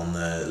 when we won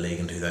the league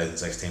in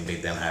 2016,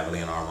 beat them heavily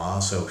in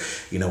Armagh. So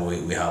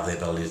we have the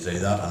ability to do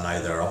that, and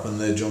now they're up in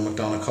the Joe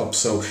McDonagh Cup.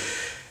 So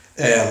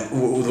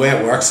the way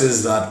it works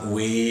is that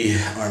we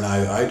are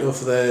now out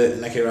of the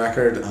Nicky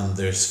record, and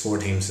there's 4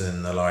 teams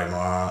in the Larry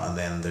Mara, and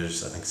then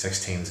there's I think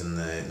 6 teams in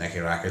the Nicky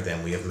record.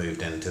 Then we have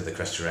moved into the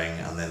Christy Ring,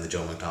 and then the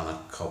Joe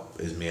McDonagh Cup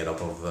is made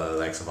up of the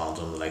likes of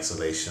Antrim, the likes of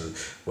Laois,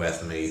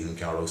 West Meath and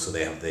Carlow, so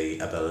they have the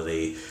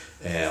ability.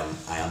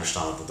 I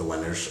understand that the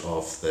winners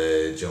of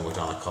the Joe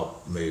McDonagh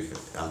Cup move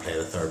and play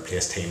the 3rd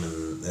place team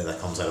that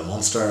comes out of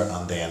Munster,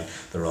 and then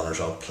the runners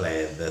up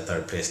play the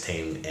 3rd place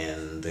team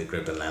in the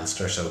group in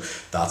Leinster. So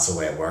that's the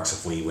way it works.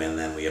 If we win,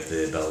 then we have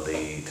the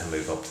ability to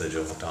move up to the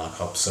Joe McDonagh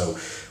Cup. So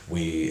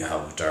we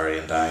have Derry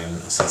and Down.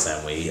 Since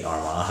then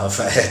Armagh have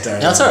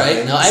Derry. That's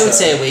alright. No, I would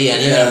say we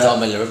anyway. I'm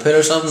talking about Liverpool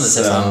or something, as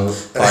if I'm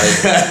part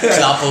of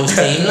Kloppo's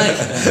team, like.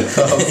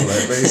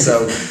 Absolutely.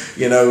 So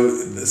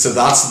so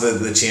that's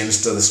the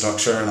change to the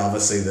structure, and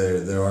obviously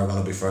there are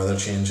going to be further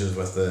changes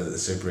with the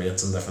Super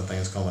 8s and different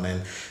things coming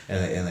in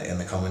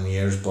the coming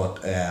years.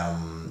 But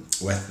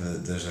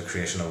there's a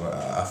creation of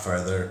a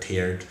further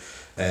tiered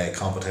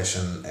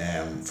competition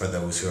for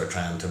those who are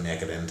trying to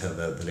make it into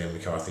the Liam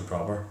McCarthy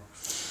proper.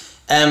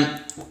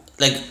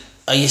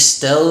 Are you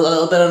still a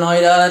little bit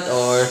annoyed at it,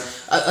 or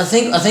I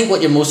think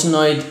what you're most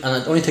annoyed,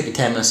 and it only took you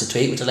 10 minutes to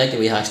tweet, which I like the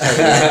wee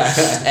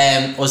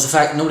hashtag, was the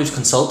fact nobody was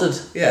consulted.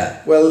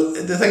 Yeah, well,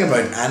 the thing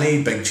about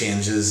any big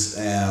changes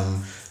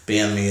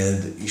being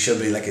made, you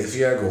should be like, if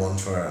you're going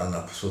for an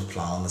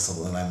plan or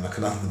something I'm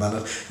looking at the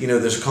minute,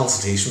 there's a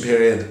consultation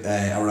period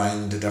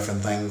around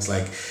different things.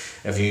 Like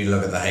if you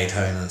look at the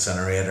Hightown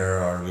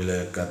incinerator, or we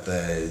look at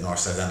the North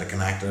South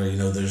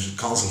Interconnector, there's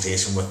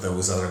consultation with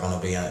those that are going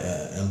to be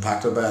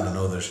impacted by it. I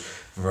know there's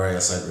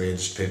various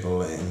outraged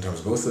people in terms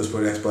of both those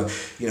projects, but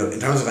in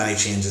terms of any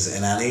changes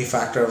in any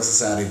factor of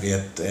society, be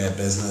it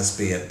business,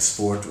 be it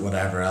sport,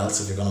 whatever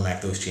else, if you're going to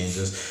make those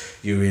changes,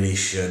 you really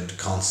should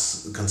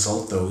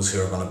consult those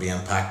who are going to be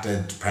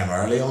impacted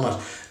primarily on it.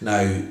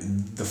 Now,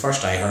 the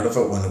first I heard of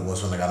it when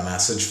I got a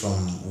message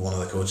from one of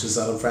the coaches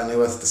that I'm friendly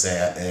with to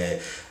say,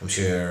 I'm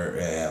sure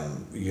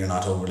you're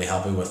not overly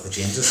happy with the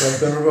changes that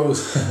have been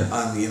proposed.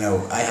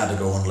 And I had to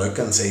go and look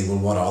and see, well,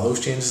 what are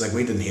those changes? Like,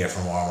 we didn't hear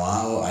from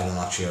Armagh. I'm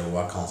not sure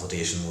what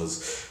consultation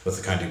was with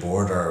the county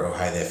board or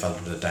how they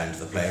filtered it down to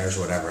the players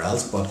or whatever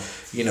else, but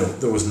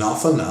there was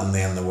nothing. And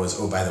then there was,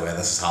 oh, by the way,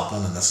 this is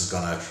happening and this is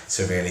going to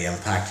severely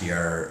impact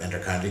your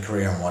inter-county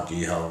career and what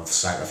you have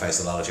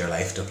sacrificed a lot of your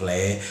life to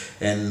play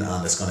in,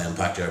 and it's going to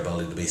impact your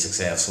ability to be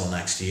successful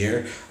next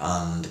year,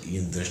 and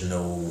there's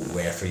no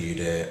way for you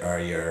to air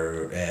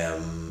your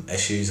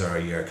issues or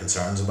your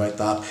concerns about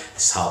that.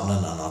 It's happening,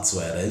 and that's the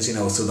way it is,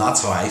 so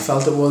that's how I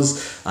felt it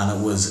was, and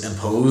it was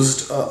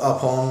imposed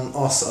upon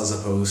us as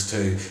opposed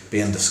to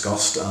being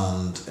discussed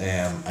and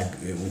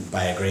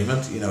by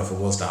agreement. If it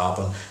was to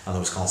happen and there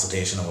was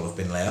consultation, I would have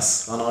been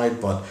less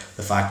annoyed, but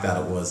the fact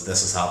that it was,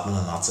 this is happening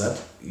and that's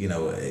it,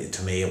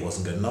 to me it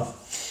wasn't good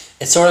enough.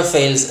 It sort of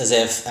feels as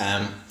if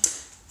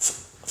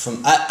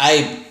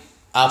I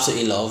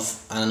absolutely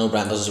love, and I know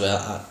Brent does as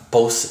well,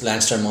 both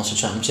Leinster and Munster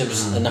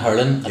Championships in the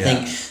hurling. I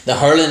think the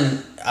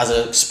hurling as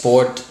a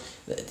sport,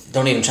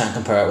 don't even try and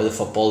compare it with the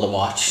football to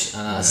watch,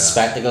 and as a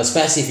spectacle,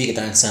 especially if you get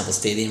down in Semple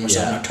Stadium or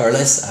something, or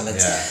Turles, and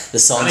it's the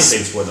sun. Any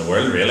big sport in the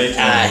world, really.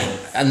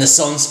 And the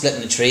sun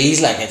splitting the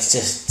trees, like, it's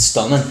just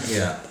stunning.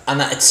 Yeah.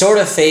 And it sort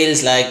of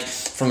feels like,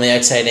 from the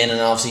outside in,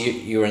 and obviously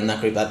you were in that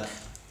group, that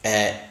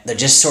they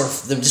just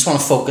want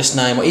to focus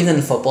now. Even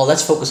in football,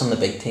 let's focus on the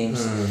big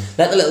teams.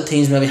 Let the little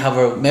teams maybe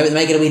maybe they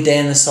might get a wee day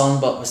in the sun,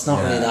 but it's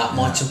not really that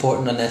much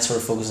important, and let's sort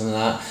of focus on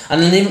that.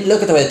 And then even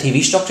look at the way the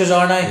TV structures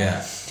are now.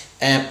 Yeah.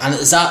 And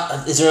is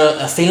there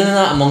a feeling in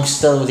that amongst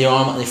still with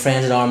your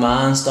friends at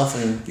Armagh and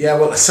stuff? And yeah,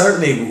 well,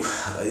 certainly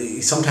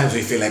sometimes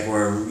we feel like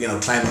we're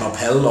climbing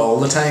uphill all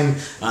the time,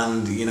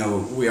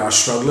 and we are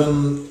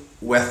struggling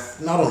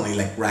with not only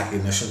like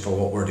recognition for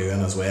what we're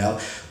doing as well,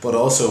 but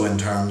also in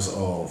terms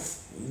of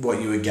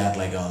what you would get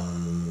like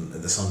on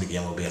the Sunday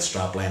game will be a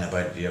strapline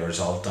about your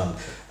result, and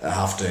I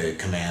have to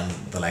commend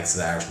the likes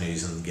of the Irish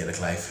News and Gaelic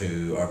Life,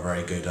 who are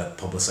very good at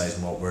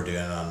publicising what we're doing,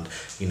 and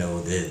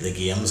the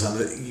games,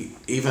 and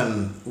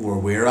even where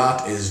we're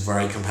at is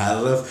very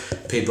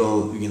competitive.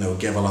 People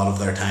give a lot of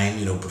their time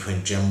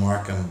between gym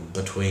work and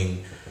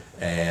between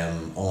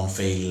on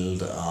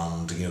field,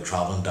 and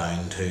travelling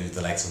down to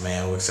the likes of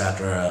Mayo,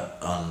 etc.,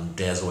 on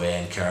days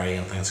away in Kerry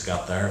and things like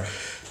that there,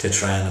 to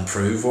try and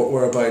improve what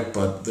we're about.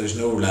 But there's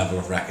no level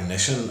of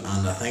recognition,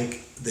 and I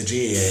think the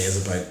GAA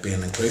is about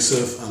being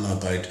inclusive and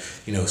about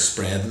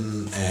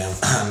spreading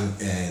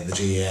the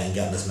GAA and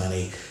getting as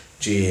many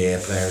GAA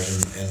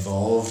players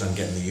involved and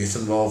getting the youth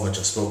involved, which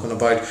I've spoken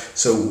about.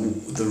 So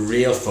the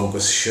real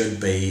focus should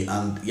be,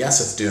 and yes,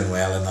 it's doing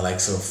well in the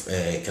likes of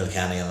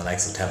Kilkenny and the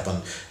likes of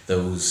Tippin,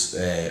 those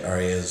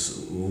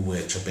areas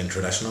which have been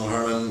traditional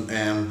hurling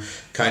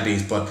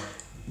counties, but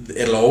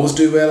it'll always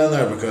do well in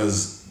there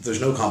because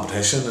there's no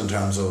competition in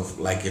terms of,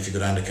 like, if you go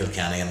down to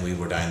Kilkenny, and we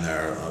were down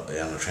there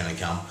in a training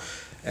camp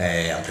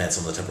and played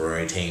some of the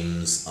Tipperary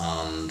teams,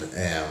 and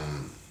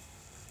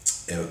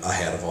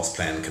ahead of us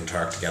playing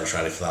Kinturk to get us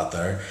ready for that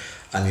there,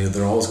 and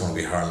they're always going to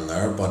be hurling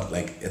there, but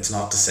like, it's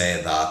not to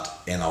say that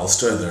in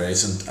Ulster there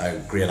isn't a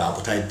great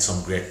appetite,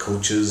 some great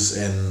coaches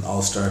in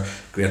Ulster,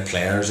 great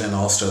players in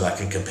Ulster that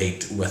can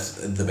compete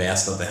with the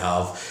best that they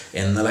have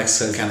in the likes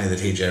of Kilkenny, the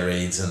TJ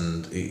Reeds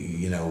and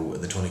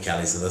the Tony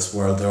Kellys of this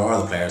world. There are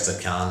the players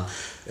that can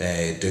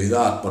do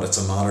that, but it's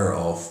a matter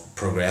of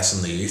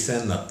progressing the youth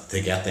in that,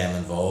 to get them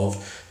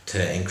involved,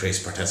 to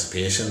increase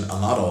participation, and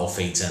that all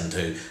feeds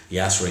into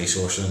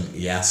resourcing,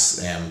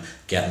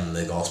 getting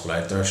the gospel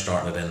out there,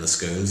 starting it in the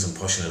schools and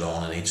pushing it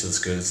on in each of the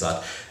schools.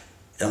 That,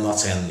 I'm not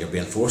saying you're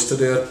being forced to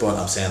do it, but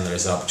I'm saying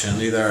there's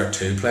opportunity there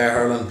to play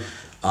hurling,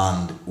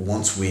 and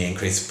once we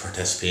increase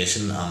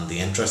participation and the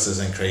interest is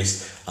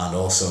increased and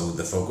also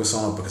the focus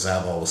on it, because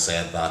I've always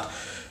said that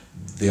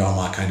the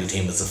Armagh County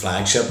team is the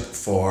flagship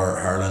for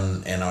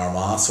hurling in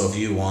Armagh. So if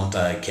you want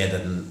a kid,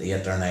 an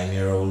 8 or 9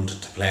 year old,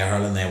 to play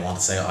hurling, they want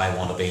to say, I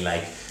want to be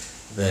like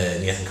the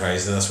Nathan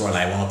Currys of this world,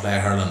 I want to play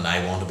hurling,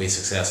 I want to be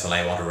successful,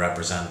 I want to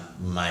represent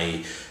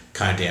my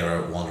county,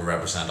 or want to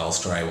represent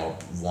Ulster, I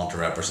want to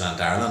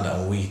represent Ireland.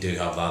 And we do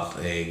have that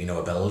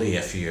ability.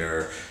 If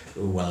you're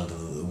willing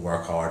to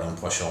work hard and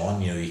push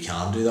on, you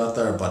can do that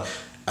there. But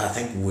I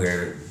think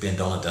we're being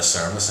done a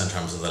disservice in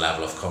terms of the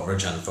level of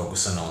coverage and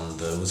focusing on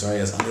those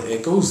areas, and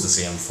it goes the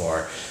same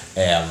for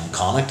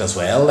Connacht as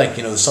well. Like,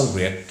 there's some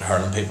great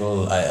hurling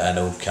people. I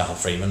know Cahal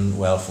Freeman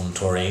well from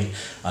Toreen,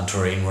 and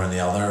Toreen were in the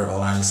other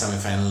All-Ireland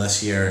semi-final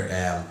this year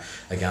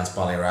against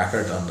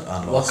Ballyrackard,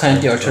 and what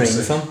county are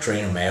Toreen from?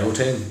 Toreen or Mayo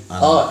team.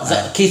 And, is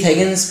that Keith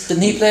Higgins?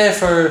 Didn't he play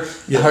for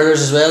the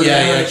hurlers as well?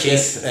 Yeah,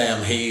 Keith.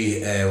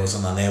 He was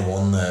in, and they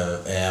won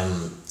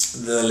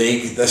the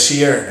league this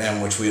year,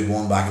 which we had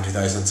won back in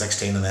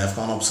 2016, and they've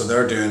gone up, so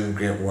they're doing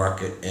great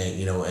work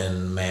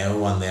in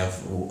Mayo, and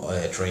they've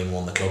Toreen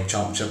won the club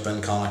championship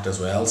in Connacht as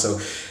well. So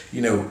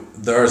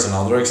there's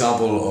another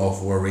example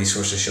of where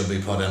resources should be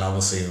put in.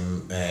 Obviously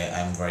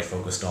I'm very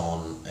focused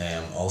on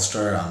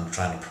Ulster and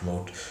trying to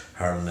promote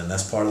hurling in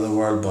this part of the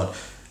world, but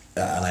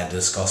and I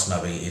discussed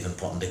maybe even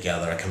putting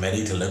together a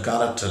committee to look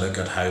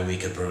at how we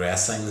could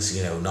progress things,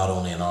 not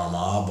only in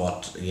Armagh,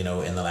 but in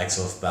the likes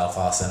of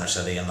Belfast inner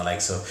city, and the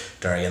likes of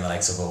Derry, and the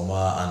likes of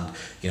Omagh, and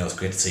it's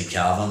great to see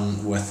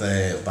Cavan with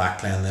back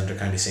playing the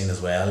inter-county scene as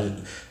well.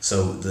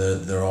 So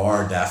there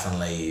are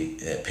definitely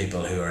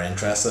people who are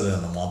interested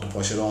and want to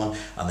push it on,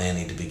 and they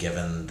need to be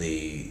given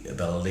the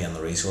ability and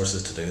the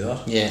resources to do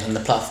that. Yeah, and the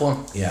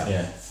platform.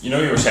 Yeah. You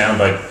were saying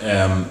about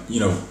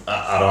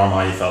at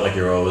Armagh you felt like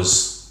you were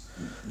always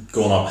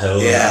going uphill,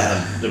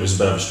 and there was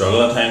a bit of a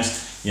struggle at times.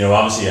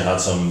 Obviously you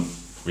had some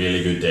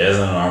really good days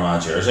in an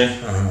Armagh jersey.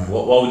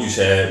 What would you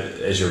say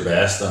is your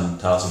best, and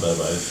tell us a bit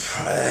about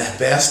it?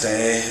 Best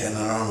day in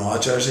an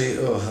Armagh jersey?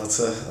 Oh, that's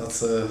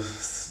a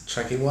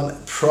tricky one.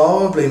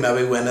 Probably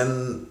maybe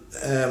winning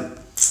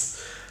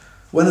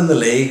the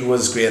league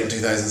was great in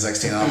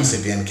 2016,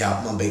 obviously being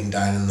captain and beating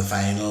down in the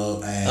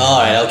final.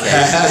 Alright,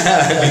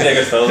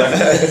 okay.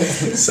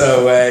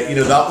 So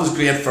that was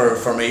great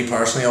for me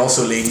personally.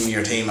 Also leading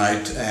your team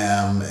out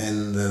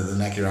in the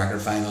Nicky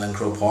Rackard final in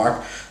Croke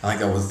Park. I think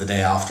that was the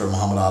day after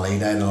Muhammad Ali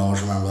died. I'll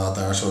always remember that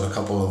there. So a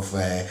couple of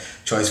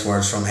choice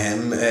words from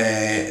him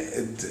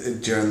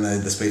during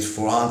the speech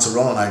beforehand. So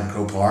running out in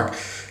Croke Park,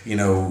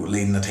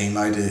 leading the team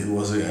out, it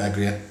was a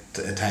great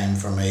time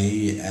for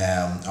me.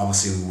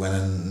 Obviously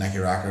winning Nicky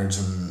Rackards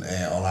and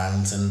All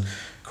Irelands in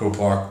Croke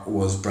Park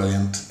was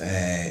brilliant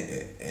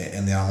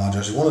in the Armagh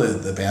jersey. One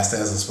of the best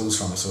days, I suppose,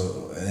 from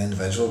an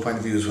individual point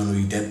of view, is when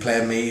we did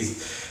play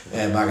Meath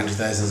back in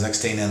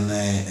 2016 in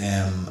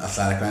the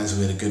athletic grounds.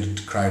 We had a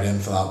good crowd in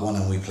for that one,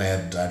 and we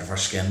played out of our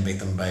skin, beat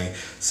them by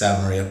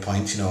 7 or 8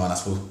 points, and I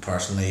suppose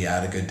personally I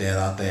had a good day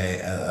that day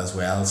as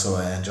well, so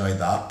I enjoyed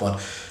that.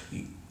 But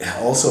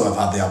also I've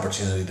had the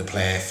opportunity to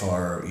play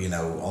for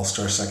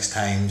Ulster 6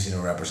 times,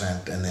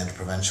 represent in the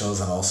interprovincials,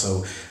 and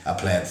also I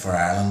played for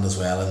Ireland as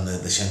well in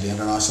the Shinty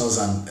Internationals,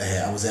 and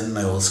I was in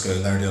my old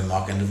school there doing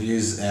mock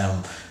interviews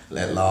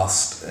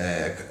lost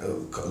a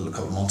couple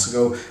of months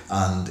ago,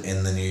 and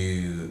in the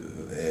new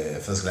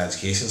physical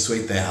education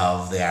suite they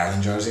have the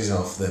Ireland jerseys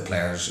of the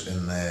players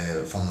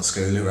from the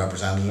school who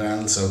represented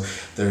Ireland. So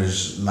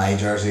there's my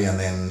jersey, and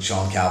then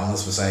Sean Cavan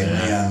is beside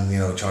me,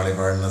 and Charlie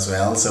Burden as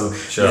well. So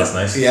sure, that's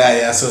nice.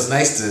 Yeah. So it's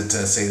nice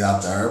to see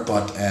that there.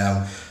 But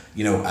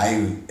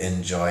I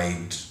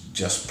enjoyed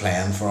just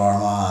playing for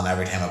Armagh, and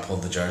every time I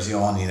pulled the jersey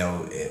on,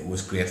 it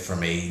was great for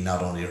me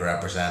not only to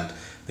represent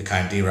the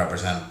county,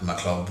 represent my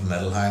club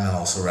Middletown, and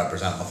also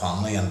represent my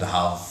family, and to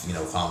have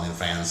family and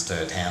friends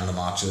to attend the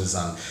matches,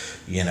 and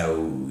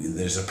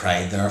there's a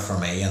pride there for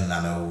me, and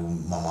I know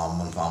my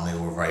mum and family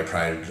were very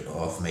proud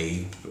of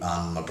me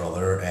and my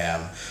brother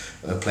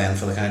playing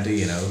for the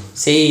county.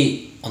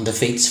 See, on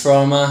defeats for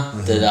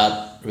Armagh, did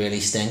that really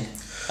sting?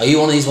 Are you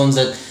one of these ones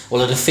that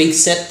will a defeat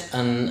sit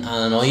and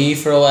annoy you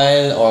for a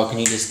while, or can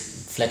you just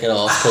flick it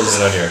off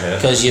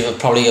because you've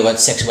probably about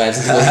 6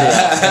 weddings to go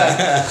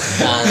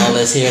through and all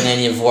this here, and then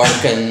you've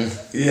work and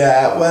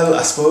well,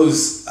 I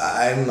suppose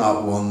I'm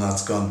not one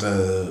that's going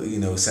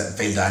to sit and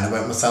feel down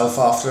about myself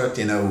after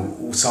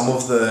it. Some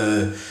of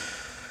the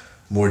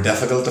more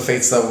difficult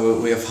defeats that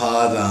we have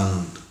had,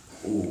 and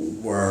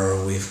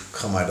where we've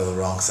come out of the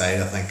wrong side,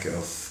 I think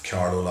of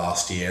Carlow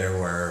last year,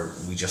 where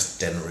we just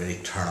didn't really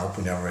turn up.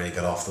 We never really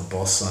got off the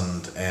bus,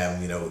 and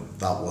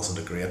that wasn't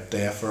a great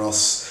day for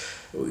us.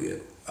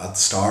 At the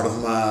start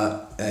of my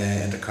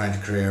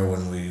inter-county career,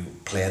 when we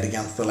played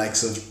against the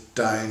likes of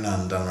Down,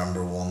 and I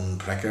remember one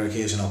particular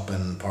occasion up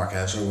in Park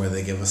Edger where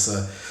they gave us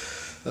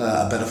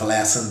a bit of a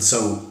lesson.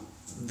 So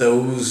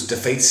those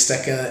defeats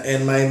stick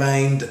in my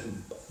mind,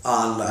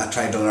 and I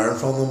tried to learn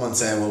from them and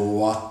say, well,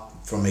 what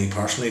for me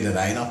personally did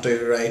I not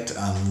do right,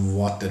 and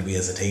what did we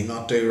as a team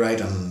not do right,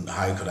 and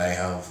how could I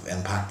have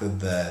impacted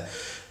the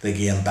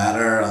game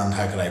better, and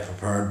how could I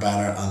prepare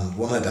better. And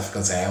one of the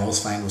difficulties I always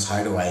find was,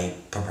 how do I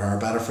prepare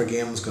better for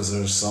games, because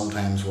there's some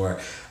times where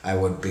I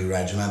would be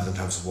regimented in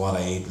terms of what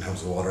I eat, in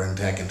terms of water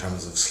intake, in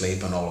terms of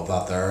sleep and all of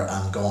that there,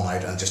 and going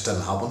out and just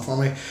didn't happen for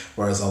me.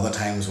 Whereas other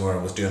times where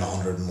I was doing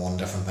 101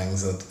 different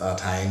things at a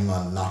time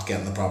and not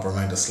getting the proper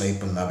amount of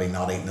sleep, and maybe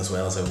not eating as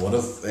well as I would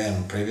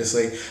have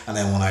previously, and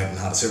then went out and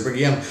had a super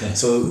game.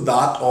 So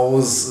that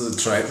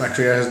always throughout my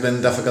career has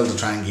been difficult to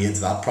try and gauge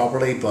that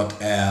properly, but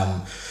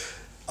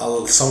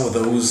some of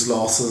those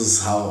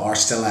losses are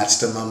still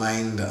etched in my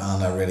mind,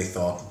 and I really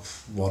thought,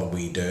 what are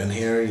we doing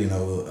here,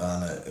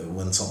 and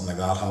when something like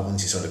that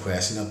happens, you sort of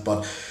question it.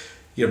 But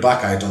you're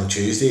back out on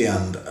Tuesday,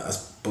 and I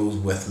suppose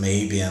with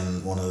me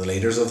being one of the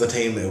leaders of the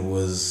team, the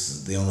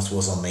onus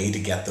was on me to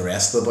get the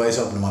rest of the boys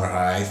up, no matter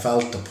how I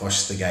felt, to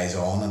push the guys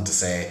on and to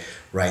say,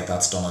 right,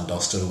 that's done and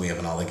dusted, we have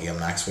another game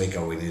next week,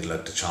 or we need to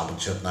look to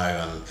championship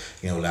now, and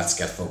let's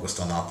get focused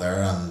on that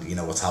there.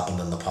 And what's happened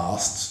in the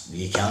past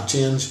you can't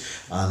change,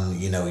 and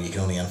you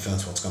can only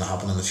influence what's going to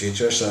happen in the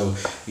future. So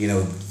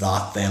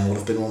that then would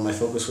have been what my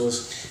focus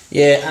was.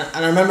 And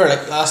I remember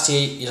last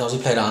year you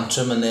obviously played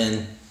Antrim, and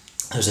then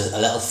there was a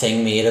little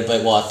thing made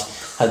about what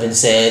had been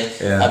said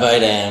about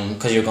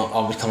because you're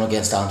always coming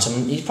against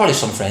Antrim. You probably have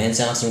some friends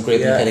in Antrim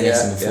group and played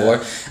against them before.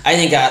 I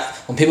think that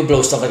when people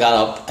blow stuff like that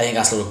up, I think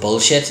that's a little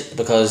bullshit,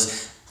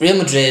 because Real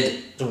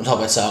Madrid, don't talk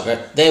about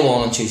soccer, they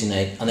won on Tuesday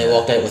night and they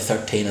walked out with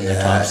 13 in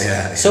their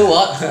tops. So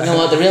what?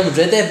 The Real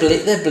Madrid,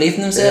 they believe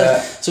in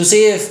themselves. So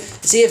see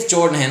if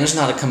Jordan Henderson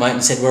had to come out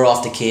and said we're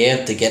off the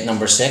Cave to get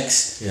number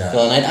 6 the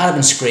other night, I'd have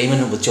been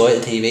screaming with joy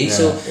at the TV.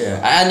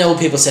 I know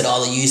people said,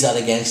 they use that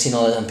against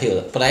and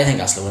people, but I think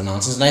that's a load of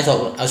nonsense. And I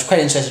thought, I was quite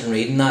interested in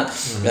reading that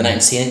the night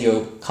and seeing it.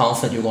 You're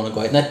confident you're going to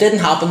go out, and that didn't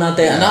happen that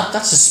day. And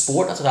that's a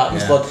sport, that's what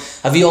happens. But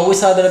have you always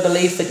had a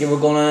belief that you were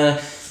going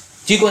to?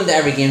 Do you go into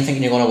every game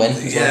thinking you're going to win?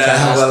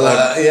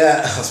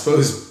 I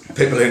suppose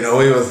people who know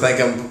me would think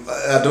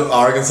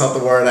arrogance not the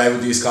word I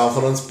would use,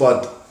 confidence,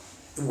 but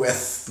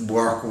with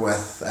work,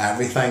 with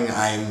everything,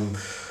 I'm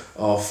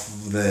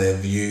of the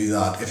view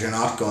that if you're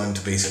not going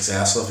to be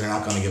successful, if you're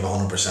not going to give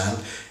 100%,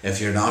 if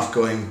you're not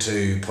going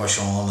to push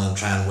on and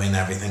try and win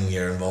everything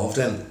you're involved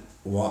in,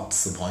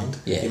 what's the point?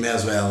 You may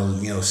as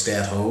well stay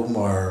at home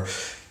or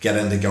get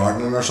into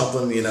gardening or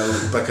something,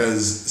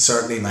 because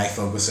certainly my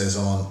focus is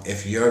on,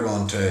 if you're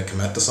going to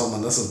commit to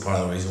something, this is part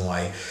of the reason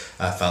why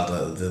I felt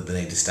the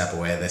need to step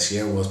away this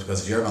year, was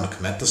because if you're going to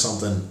commit to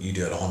something, you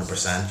do it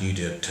 100%, you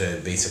do it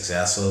to be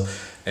successful,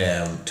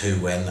 to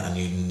win, and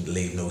you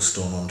leave no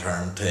stone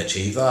unturned to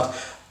achieve that.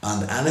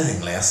 And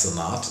anything less than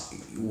that,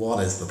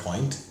 what is the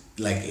point?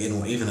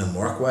 Even in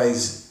work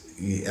wise,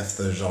 if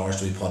there's hours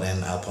to be put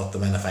in, I'll put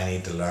them in. If I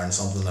need to learn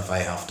something, if I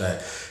have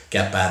to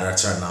get better at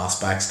certain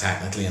aspects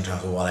technically in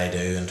terms of what I do,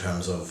 in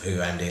terms of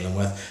who I'm dealing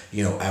with,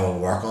 I will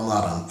work on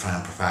that and try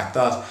and perfect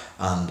that.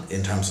 And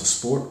in terms of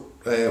sport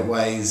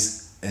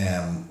wise,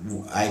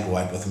 I go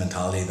out with the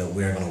mentality that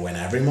we're going to win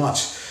every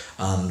match,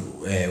 and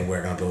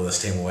we're going to blow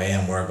this team away,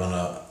 and we're going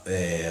to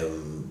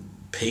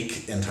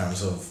peak in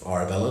terms of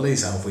our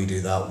abilities, and if we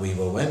do that we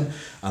will win.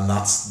 And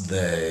that's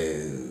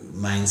the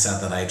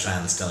mindset that I try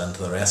and instill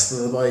into the rest of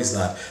the boys,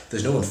 that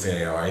there's no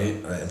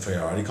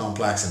inferiority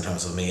complex in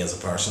terms of me as a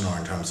person or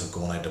in terms of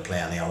going out to play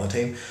any other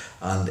team.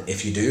 And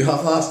if you do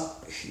have that,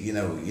 you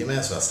may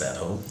as well stay at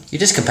home. You're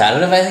just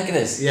competitive, I think it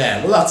is.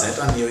 Yeah, well that's it.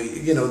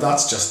 And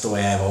that's just the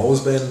way I've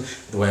always been,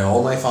 the way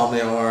all my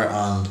family are.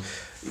 And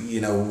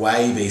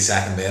why be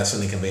second best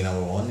when you can be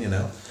number one?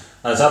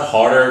 And is that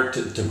harder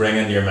to bring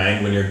into your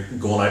mind when you're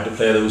going out to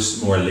play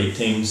those more elite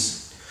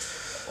teams,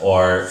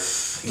 or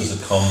does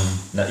it come,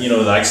 the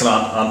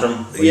excellent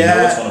Antrim, where you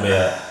know it's going to be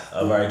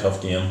a very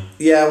tough game?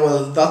 Yeah,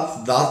 well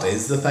that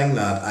is the thing,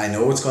 that I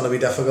know it's going to be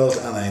difficult,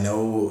 and I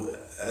know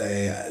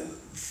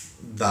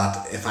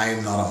that if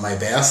I'm not at my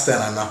best, then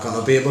I'm not going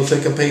to be able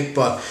to compete.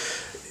 But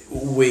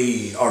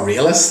we are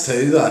realists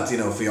too, that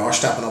if we are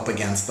stepping up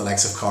against the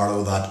likes of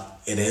Carlo, that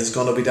it is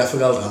going to be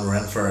difficult and we're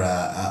in for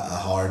a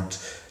hard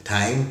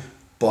time.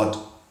 But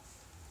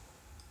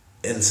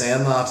in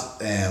saying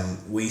that,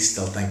 we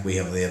still think we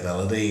have the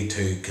ability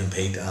to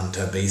compete and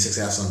to be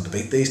successful and to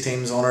beat these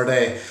teams on our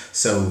day.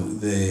 So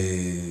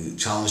the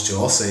challenge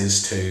to us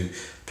is to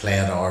play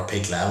at our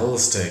peak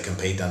levels to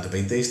compete and to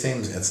beat these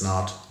teams. It's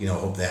not,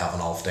 hope they have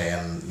an off day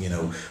and,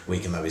 we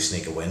can maybe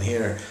sneak a win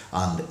here.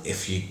 And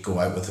if you go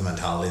out with the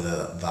mentality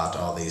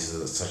that these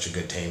are such a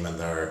good team and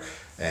they're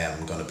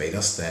going to beat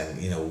us, then,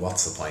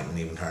 what's the point in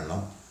even turning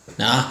up?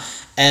 Nah.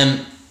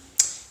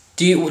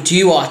 Do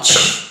you watch?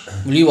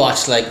 Will you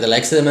watch like the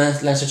likes of the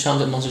Leinster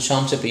Championship, Munster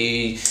Championship?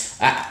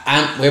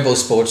 We're both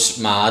sports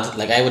mad.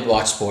 Like I would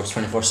watch sports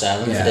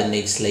 24/7 if I didn't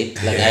need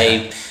sleep.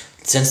 Like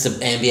since the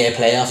NBA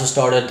playoffs have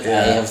started,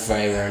 I have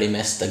very rarely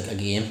missed a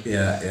game.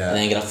 And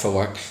then get up for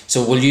work.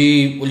 So will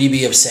you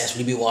be obsessed?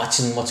 Will you be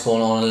watching what's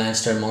going on in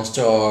Leinster and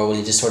Munster, or will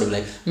you just sort of be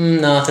like,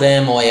 nah, today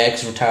I'm away out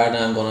 'cause I'm retired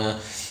and I'm gonna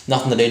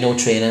nothing to do, no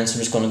training, so I'm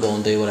just gonna go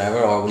and do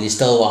whatever? Or will you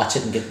still watch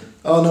it and get?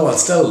 Oh no, I'll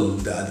still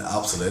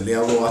absolutely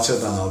I'll watch it,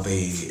 and I'll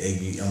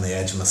be on the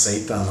edge of my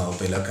seat, and I'll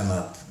be looking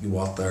at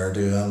what they're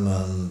doing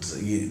and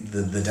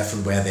the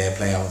different way they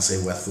play, obviously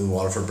with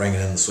Waterford bringing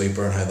in the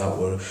sweeper and how that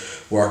would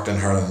worked in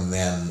hurling. And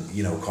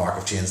then Cork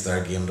have changed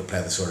their game to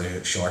play the sort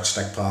of short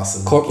stick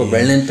pass. Cork were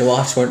brilliant to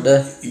watch, weren't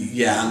they?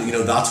 Yeah,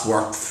 and that's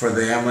worked for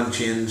them and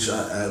changed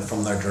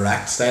from their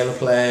direct style of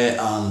play,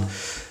 and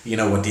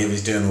what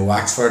Davy's doing with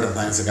Wexford and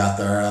things like that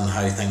there, and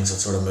how things have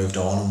sort of moved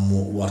on,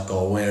 and what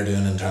Galway are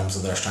doing in terms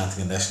of their strength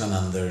and conditioning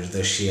and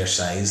their sheer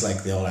size,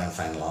 like the All-Ireland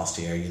final last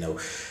year.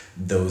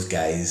 Those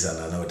guys, and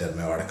I know I did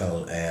my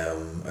article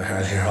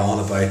earlier on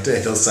about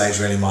those size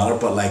really matter,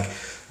 but like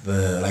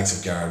the likes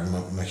of Garrett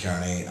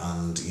McKierney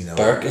and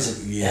Burke, is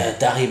it? Yeah,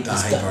 Dahi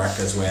Burke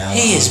as well.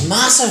 He is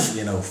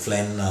massive.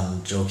 Flynn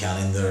and Joe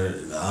Canning, they're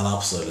an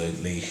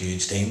absolutely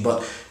huge team.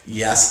 But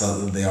yes,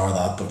 they are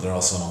that, but they're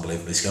also an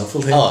unbelievably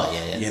skillful team. Oh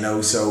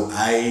yeah. So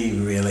I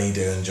really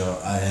do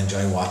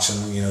enjoy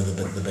watching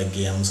the big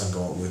games and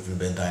go. We've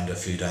been down to a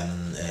few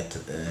down at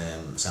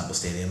Semple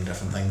Stadium and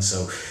different things.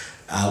 So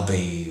I'm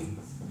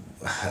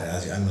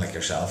like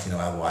yourself,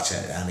 I'll watch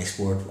any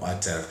sport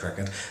outside of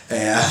cricket.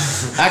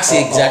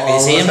 Actually, exactly the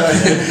same.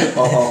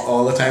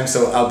 all the time.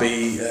 So I'll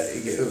be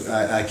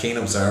a keen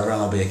observer,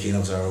 and I'll be a keen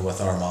observer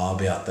with Armagh. I'll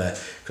be at the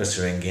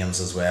Christy Ring games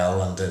as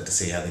well, and to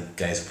see how the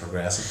guys are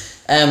progressing.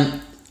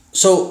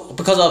 So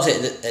because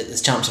obviously the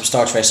championship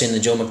starts very soon, the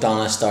Joe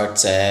McDonagh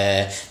starts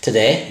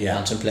today.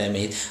 Antrim play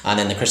Meath, and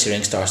then the Christy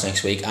Ring starts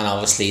next week, and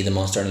obviously the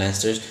Munster and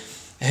Leinsters.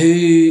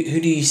 Who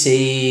do you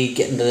see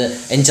getting to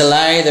in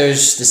July?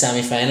 There's the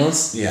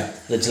semi-finals.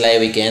 The July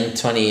weekend,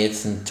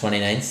 28th and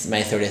 29th,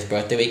 my 30th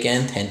birthday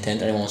weekend. Hint,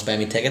 anyone wants to buy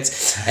me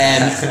tickets.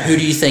 Who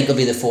do you think will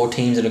be the 4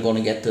 teams that are going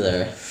to get to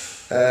there?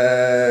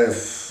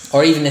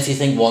 Or even if you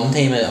think one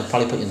team, I'll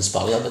probably put you in the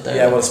spot a little bit there.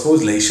 Yeah, well, I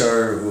suppose Laois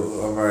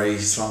are a very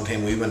strong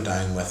team. We went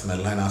down with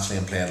Middleton actually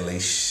and played a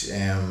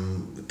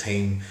Laois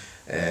team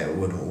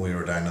when we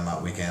were down on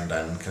that weekend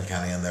down in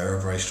Kilkenny, and they're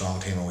a very strong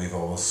team, and we've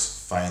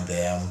always found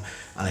them,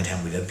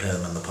 anytime we did play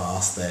them in the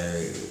past,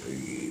 they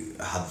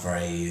had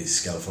very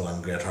skillful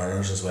and great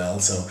hurlers as well.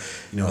 So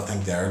I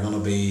think they're going to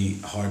be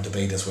hard to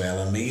beat as well.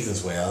 And Meath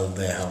as well,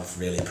 they have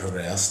really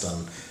progressed,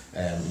 and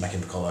Mickey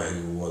McCullough,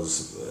 who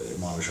was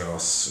manager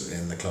us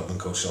in the club and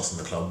coached us in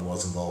the club,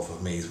 was involved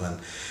with Meath when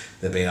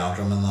they beat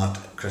Antrim in that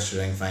Christy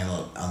Ring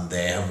final, and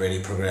they have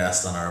really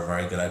progressed and are a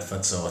very good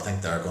outfit. So I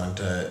think they're going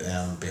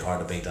to be hard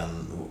to beat.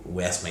 And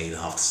Westmeath,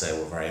 I have to say,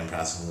 were very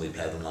impressive when we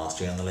played them last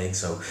year in the league.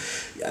 So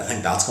I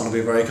think that's going to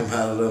be very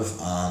competitive,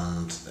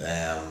 and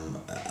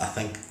I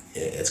think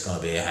it's going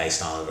to be a high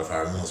standard of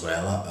hurling as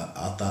well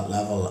at that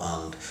level,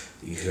 and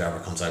whoever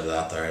comes out of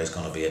that there is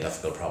going to be a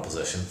difficult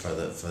proposition for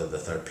the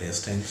third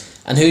place teams.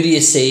 And who do you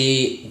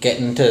see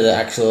getting to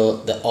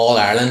the All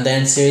Ireland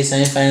then series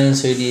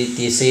semi-finals? Who do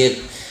you see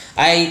it?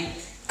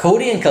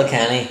 Cody and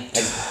Kilkenny,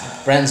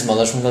 like Brenton's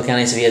mother's from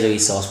Kilkenny, so he has a wee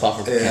soft spot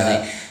for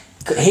Kilkenny.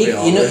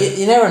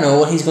 You never know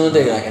what he's going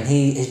to do. Like, and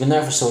he's been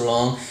there for so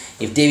long.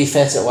 you've Davy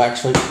Fitz at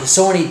Wexford. There's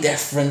so many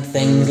different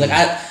things. Like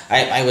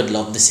I would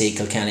love to see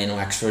Kilkenny and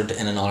Wexford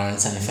in an All-Ireland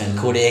semi-final.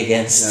 Cody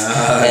against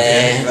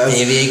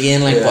Davy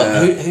again. Like,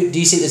 but who do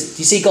you see this?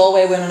 Do you see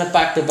Galway winning it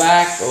back to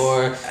back,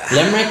 or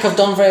Limerick have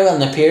done very well?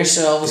 And the Pearse,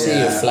 obviously,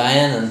 you're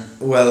flying. And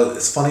well,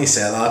 it's funny you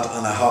say that,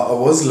 and I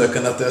was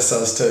looking at this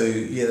as to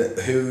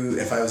who,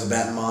 if I was a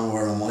betting man,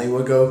 where my money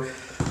would go.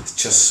 It's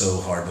just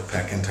so hard to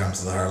pick in terms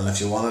of the hurling.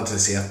 If you wanted to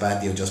see a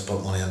bet, you would just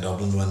put money on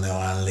Dublin to win the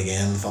All-Ireland League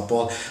in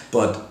football.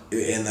 But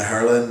in the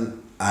hurling,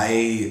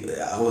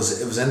 it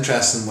was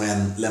interesting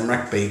when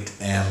Limerick beat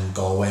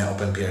Galway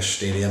up in Pearse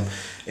Stadium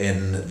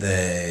in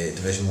the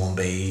Division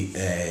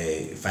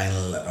 1B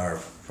final or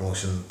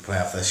promotion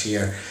playoff this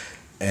year.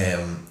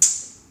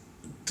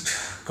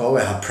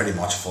 Galway had pretty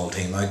much a full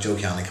team out. Joe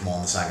Canny came on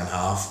in the second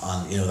half,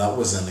 and that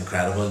was an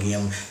incredible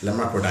game.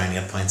 Limerick were down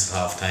 8 points at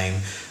half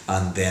time,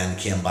 and then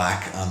came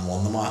back and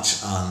won the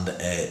match, and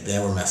they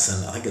were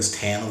missing, I think it was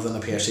 10 of the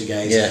Piercy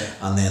guys,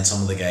 and then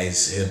some of the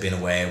guys who had been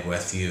away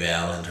with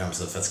UL in terms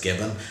of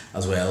Fitzgibbon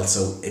as well.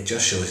 So it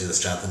just shows you the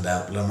strength and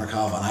depth Limerick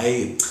have, and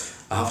I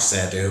have to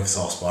say I do have a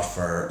soft spot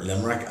for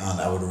Limerick,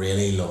 and I would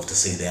really love to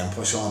see them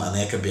push on, and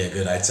they could be a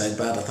good outside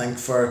bet, I think,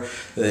 for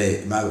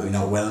maybe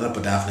not winning it,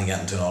 but definitely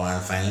getting to an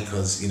All-Ireland final,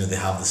 because they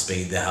have the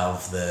speed, they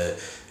have the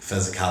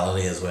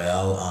physicality as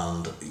well.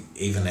 And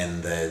even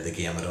in the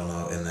game, I don't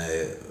know, in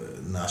the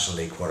National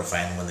League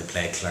quarter-final when they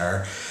played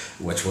Clare,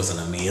 which was an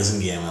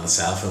amazing game in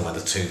itself, it went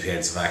to 2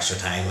 periods of extra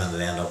time, and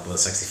it ended up with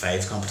a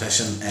 65s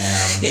competition,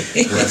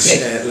 which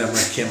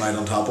Limerick came out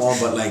on top on.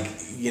 But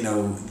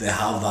they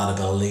have that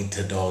ability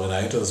to dog it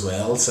out as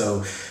well.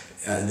 So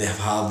they have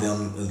had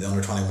the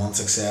under 21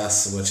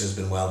 success, which has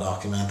been well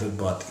documented,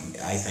 but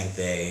I think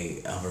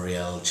they have a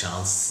real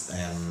chance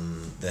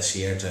this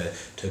year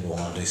to go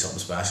on and do something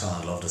special, and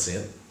I'd love to see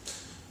it.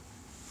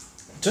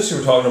 Just you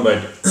were talking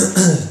about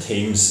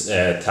teams,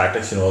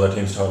 tactics, other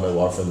teams talking about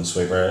Watford and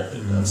Sweeper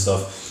and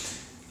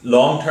stuff.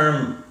 Long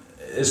term,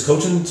 is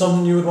coaching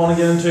something you would want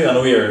to get into? I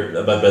know you're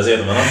a bit busy at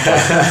the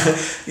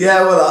minute.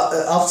 Yeah,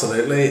 well,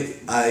 absolutely.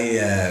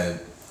 I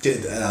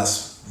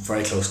was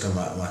very close to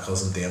my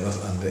cousin David,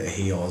 and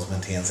he always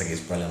maintains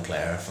he's a brilliant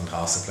player,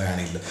 fantastic player,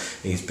 and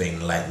he's been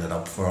lighting it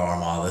up for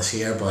Armagh this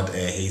year. But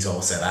he's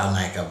always said I'll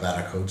make a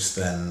better coach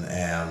than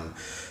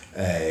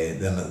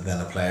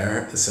a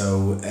player.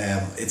 So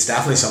it's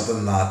definitely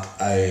something that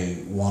I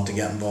want to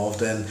get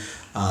involved in,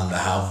 and I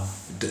have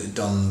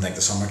done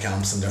the summer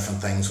camps and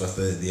different things with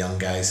the young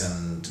guys,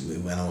 and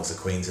when I was at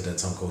Queen's I did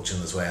some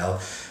coaching as well.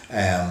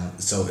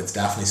 So it's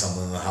definitely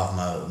something that I have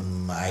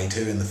my eye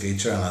to in the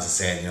future, and as I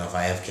said, if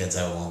I have kids,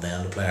 I want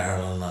them to play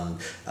hurling, and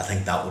I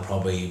think that would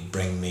probably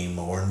bring me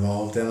more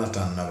involved in it,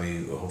 and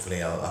maybe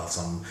hopefully I'll have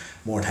some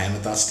more time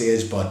at that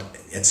stage. But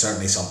it's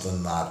certainly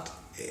something that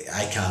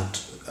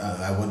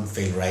I wouldn't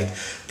feel right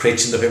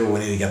preaching to people. We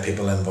need to get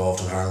people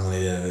involved in hurling,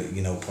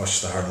 we need to push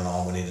the hurling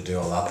on, we need to do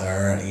all that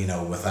there,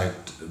 without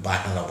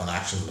backing it up in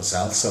action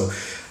myself. So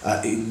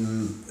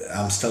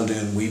I'm still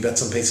doing wee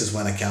bits and pieces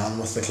when I can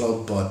with the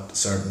club, but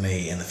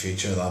certainly in the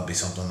future that'd be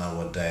something I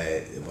would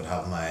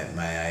have my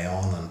eye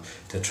on, and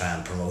to try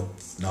and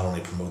not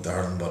only promote the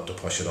hurling, but to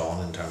push it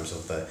on in terms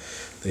of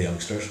the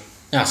youngsters.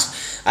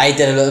 Yes, I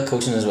did a little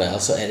coaching as well,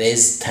 so it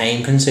is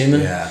time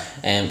consuming.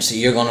 So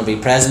you're going to be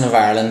president of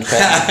Ireland,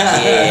 president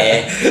of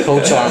GAA,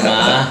 coach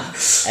Armagh,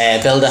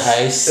 build a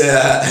house,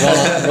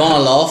 run a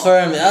law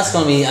firm. That's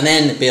going to be, and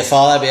then be a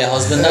father, be a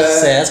husband.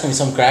 That's going to be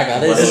some crack.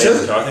 That is.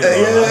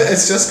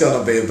 It's just going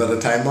to be a bit of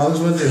time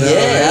management.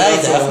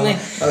 Definitely.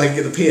 I think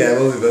the PA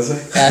will be busy.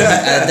 I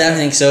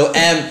definitely think so.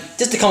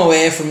 Just to come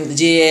away from the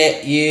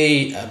GAA,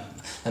 you.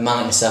 A man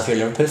like myself, you're a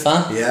Liverpool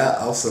fan. Yeah,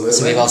 absolutely.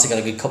 So we've also got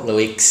a good couple of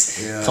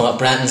weeks. Come up,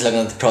 Brenton's looking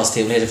at the cross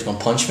table here, he's going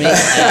to punch me.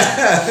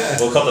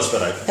 We'll cut this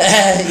bit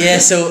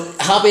out. So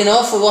happy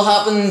enough with what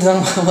happened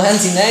on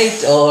Wednesday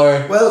night,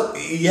 or? Well,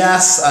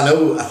 yes, I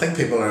know. I think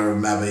people are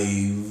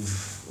maybe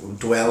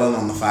dwelling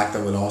on the fact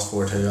that we lost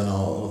 4-2 and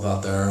all of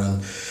that there,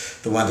 and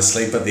they went to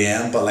sleep at the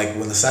end. But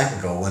when the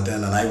second goal went in,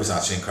 and I was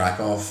actually in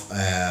Krakow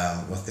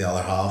with the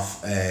other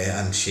half,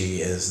 and she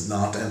is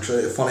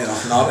funny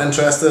enough, not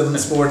interested in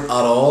sport at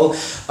all,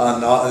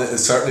 and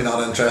certainly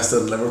not interested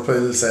in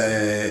Liverpool's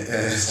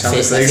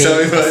Champions League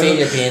semi-final. I feel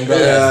your pain,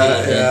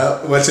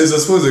 brother. Which is, I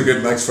suppose, a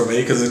good mix for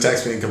me, because it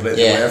takes me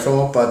completely away from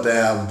it. But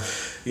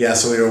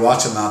so we were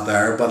watching that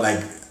there, but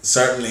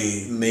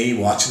certainly me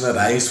watching it,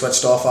 I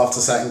switched off after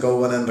the second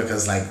goal went in,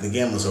 because the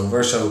game was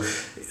over. So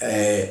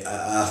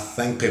I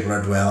think people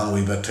are dwelling a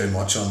wee bit too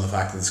much on the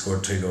fact that they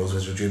scored 2 goals,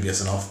 which was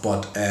dubious enough.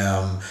 But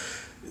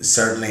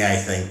certainly I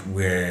think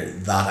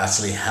that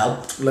actually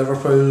helped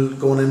Liverpool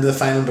going into the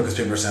final, because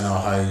people are saying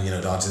how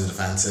dodgy the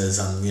defence is,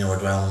 and we're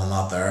dwelling on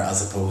that there,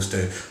 as opposed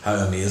to how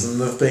amazing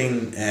they've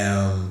been.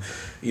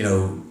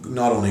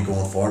 Not only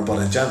going forward, but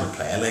in general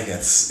play.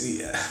 It's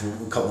a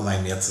couple of my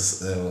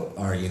mates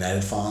are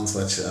United fans,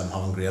 which I'm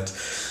having great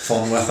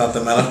fun with at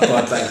the minute.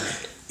 But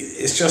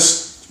it's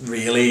just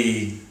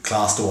really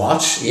class to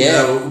watch. Yeah. You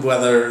know,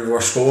 whether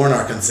we're scoring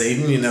or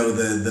conceding, you know,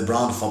 the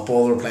brand of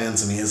football we're playing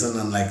is amazing,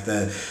 and like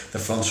the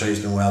front three's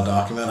been well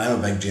documented. I'm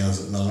a big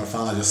James Milner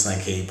fan. I just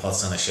think he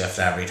puts in a shift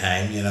every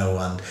time, you know,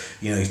 and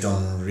you know he's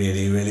done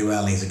really, really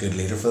well, and he's a good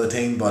leader for the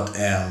team. But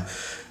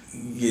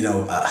you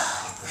know,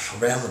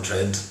 Real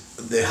Madrid,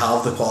 they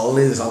have the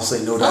quality, there's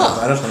absolutely no doubt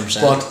about it.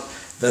 100%. But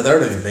they're there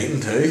to be beaten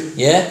too.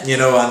 Yeah. You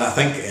know, and I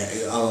think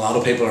a lot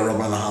of people are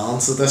rubbing their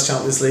hands at this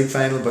Champions League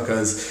final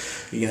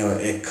because, you know,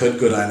 it could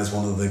go down as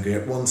one of the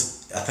great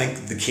ones. I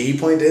think the key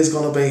point is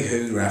going to be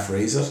who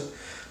referees it,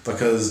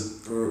 because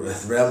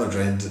with Real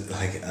Madrid,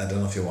 like, I don't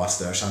know if you watched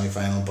their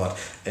semi-final, but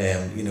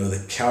you know, they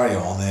carry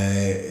on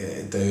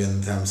they do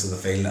in terms of the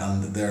field,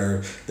 and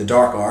the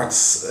dark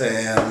arts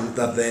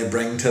that they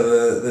bring to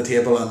the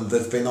table, and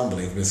they've been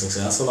unbelievably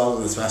successful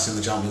at it, especially in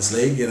the Champions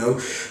League, you know.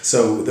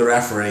 So the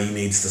referee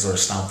needs to sort of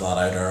stamp that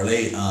out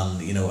early,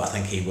 and you know, I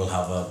think he will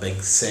have a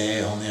big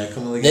say on the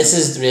outcome of the game. This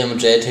is Real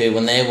Madrid who,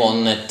 when they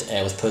won it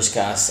with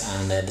Puskas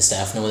and Di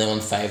Stefano, when they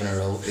won 5 in a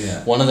row,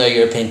 one of their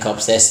European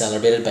Cups, they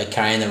celebrated by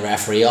carrying the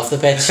referee off the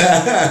pitch.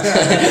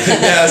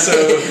 Yeah, so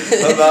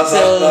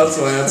that's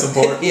why it's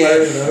important. Yeah,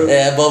 you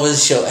know? above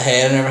his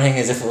head and everything,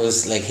 as if it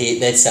was like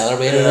they'd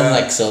celebrated him.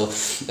 Like, so,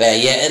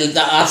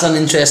 that's an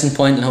interesting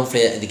point, and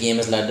hopefully the game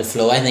is allowed to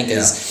flow. I think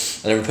as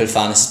a Liverpool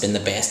fan, this has been the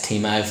best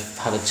team I've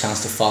had a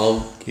chance to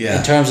follow.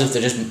 In terms of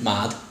they're just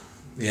mad.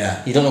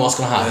 Yeah, you don't know what's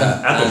going to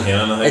happen.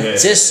 Entertaining, I think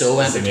it's just so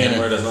entertaining.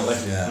 Word, isn't it?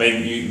 Like, I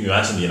mean, you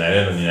mentioned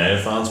United and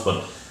United fans,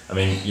 but I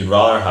mean, you'd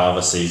rather have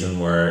a season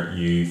where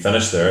you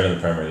finish third in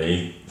the Premier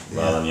League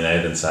rather than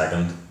United in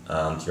second,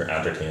 and you're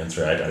entertained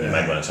throughout, and you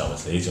might win a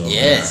Champions League. You know,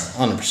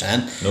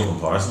 100%. No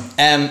comparison.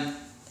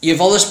 You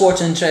have other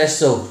sports interests,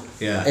 though.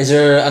 Yeah. Is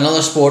there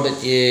another sport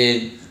that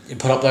you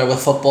put up there with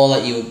football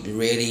that you would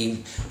really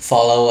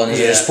follow? And is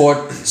there a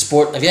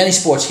sport? Have you any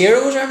sports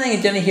heroes or anything?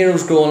 Have you any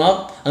heroes growing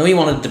up? I know you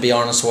wanted to be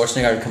Arnold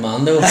Schwarzenegger in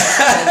Commando. Who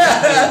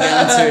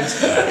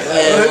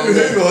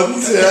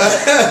wouldn't?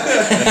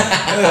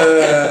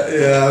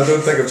 Yeah, I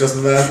don't think I've just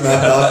met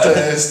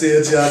that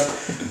stage yet.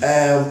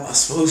 I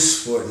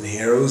suppose sporting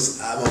heroes.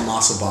 I'm a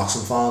massive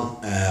boxing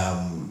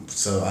fan.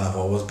 So, and I've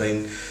always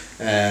been.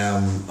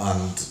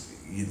 And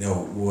you know,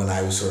 when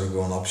I was sort of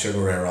growing up,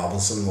 Sugar Ray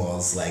Robinson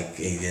was like,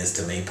 he is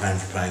to me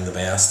pound for pound the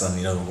best, and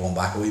you know, we're going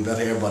back a wee bit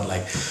here, but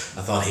like,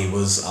 I thought he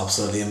was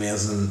absolutely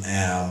amazing.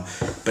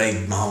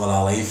 Big Muhammad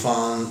Ali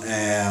fan,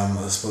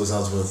 I suppose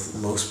as with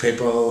most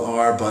people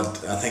are,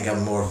 but I think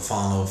I'm more a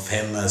fan of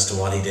him as to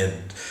what he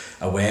did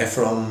away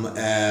from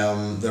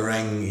the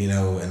ring, you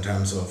know, in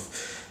terms of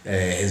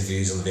his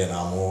views on the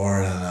Vietnam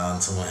War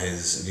and some of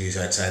his views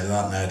outside of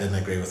that. Now, I didn't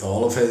agree with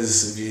all of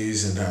his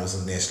views in terms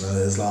of Nation of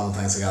Islam and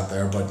things like that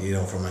there, but you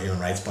know, from a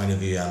human rights point of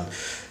view, and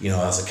you know,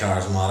 as a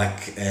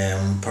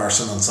charismatic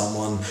person and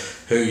someone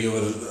who you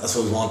would, I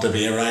suppose, want to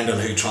be around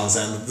and who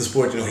transcended the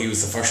sport, you know, he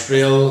was the first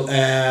real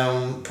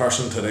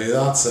person to do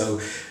that. So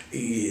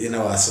you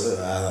know, I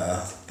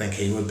think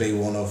he would be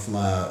one of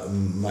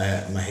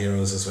my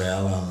heroes as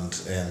well,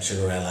 and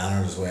Sugar Ray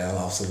Leonard as well.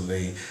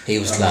 Absolutely, he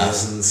was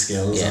amazing class.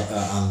 Skills,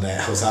 and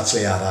I was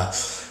actually at a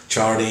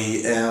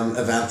charity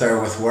event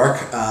there with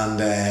work, and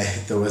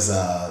there was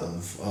a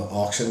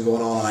auction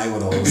going on, and I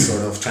would always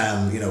sort of try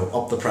and, you know,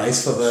 up the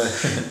price for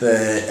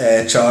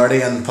the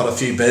charity and put a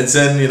few bids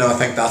in. You know, I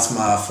think that's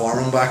my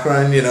farming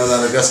background, you know,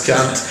 that I just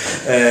can't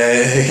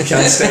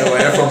stay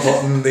away from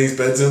putting these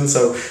bids in.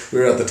 So we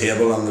were at the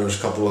table, and there was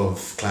a couple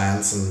of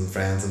clients and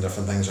friends and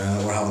different things around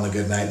it. We're having a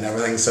good night and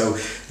everything. So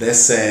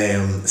this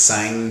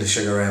signed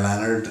Sugar Ray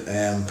Leonard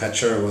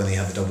picture when he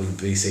had the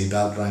WBC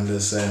belt around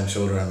his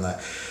shoulder, and the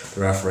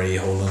referee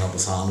holding up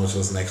his hand, which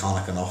was an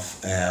iconic enough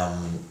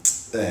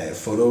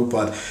photo.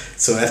 But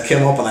so it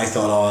came up, and I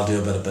thought, I'll do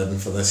a bit of bidding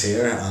for this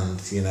here,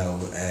 and you know,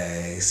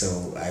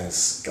 so I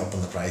was up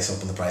in the price. I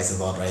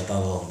thought, right,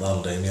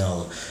 that'll do me.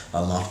 I'll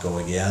not go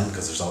again,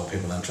 because there's other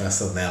people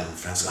interested. And then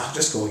friends go,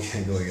 just go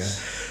again.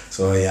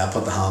 So yeah, I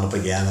put the hand up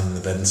again, and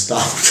the bidding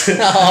stopped.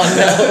 Oh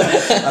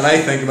no! And I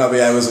think maybe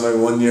I was about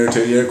 1 year,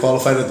 2 year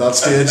qualified at that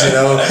stage, you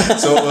know.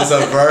 So it was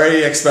a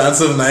very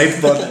expensive night,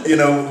 but you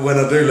know, when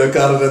I do look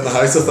at it in the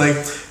house, I think,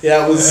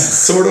 yeah, it was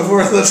sort of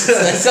worth it.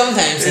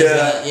 Sometimes,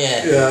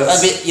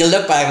 you'll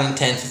look back on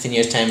 10-15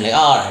 years time, like,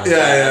 alright.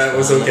 Yeah, it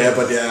was okay,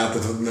 but yeah,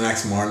 the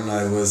next morning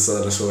I was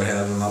at a sore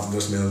head, and that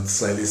just made it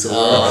slightly sore.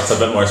 Oh, that's a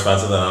bit more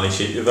expensive than any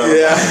sheet you've ever.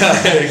 Yeah,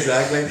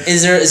 exactly.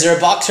 Is there a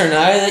boxer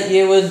now that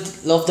you would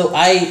love to?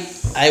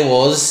 I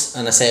was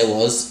a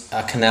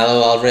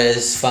Canelo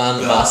Alvarez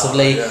fan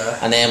massively,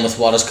 and then with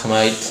what has come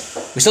out,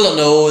 we still don't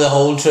know the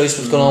whole truth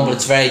what's going on, but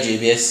it's very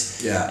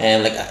dubious.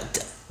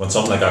 When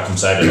something like that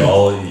comes out at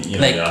all, you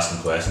know, you're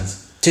asking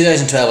questions.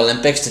 2012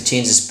 Olympics, to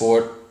change the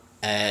sport,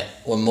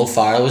 when Mo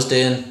Farah was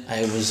doing,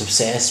 I was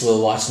obsessed with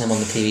watching him on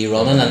the TV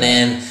running, and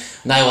then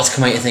now what's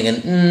come out, you're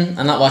thinking,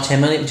 I'm not watching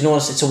him anymore. Do you know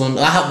what? So when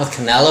that happened with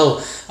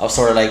Canelo, I was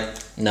sort of like,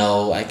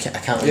 No, I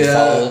can't really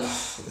follow.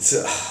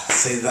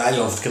 See, I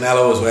loved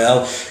Canelo as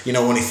well. You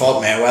know, when he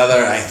fought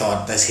Mayweather, I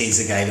thought he's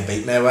the guy to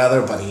beat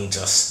Mayweather, but he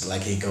just,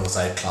 like, he goes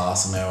out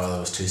class, and Mayweather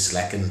was too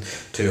slick and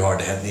too hard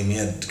to hit, and he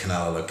made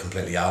Canelo look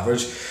completely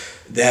average.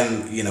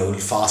 Then, you know,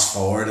 fast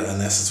forward,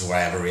 and this is where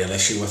I have a real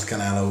issue with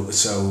Canelo.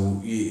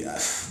 So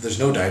there's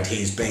no doubt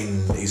he's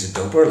a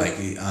doper, like,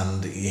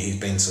 and he's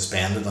been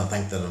suspended. I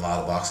think the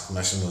Nevada Boxing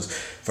Commission was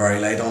very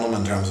light on him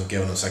in terms of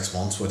giving him 6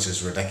 months, which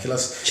is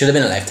ridiculous. Should have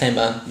been a lifetime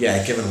ban.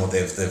 Yeah, given what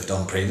they've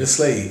done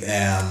previously.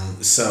 That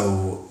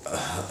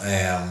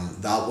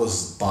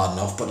was bad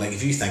enough. But, like,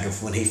 if you think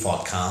of when he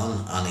fought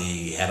Khan and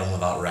he hit him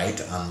with that right,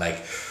 and,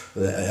 like,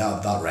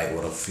 that right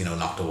would have, you know,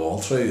 knocked a wall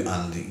through,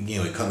 and, you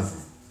know, he could have,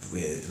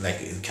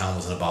 like, Khan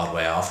was in a bad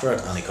way after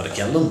it, and he could have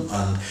killed him.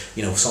 And,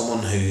 you know,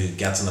 someone who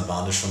gets an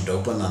advantage from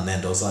doping and then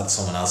does that to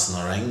someone else in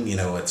the ring, you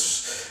know,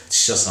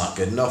 it's just not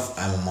good enough.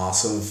 I'm a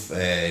massive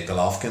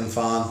Golovkin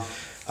fan,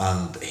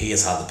 and he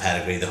has had the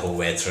pedigree the whole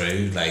way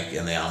through, like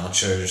in the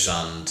amateurs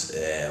and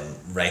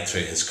right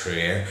through his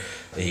career.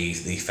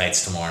 He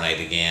fights tomorrow night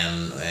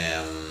again,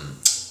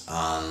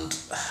 and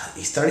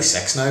he's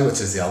 36 now, which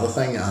is the other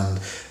thing. And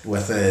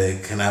with the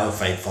Canelo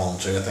fight falling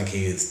through, I think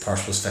his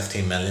purse was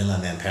 15 million,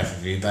 and then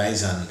pay-per-view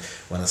buys, and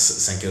when it's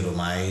Cinco de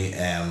Mayo,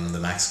 the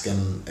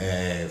Mexican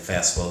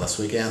festival this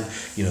weekend,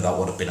 you know, that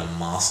would have been a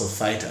massive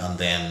fight. And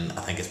then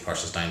I think his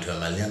purse is down to $1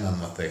 million,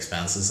 and with the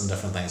expenses and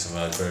different things of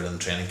outward in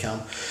training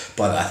camp.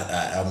 But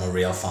I'm a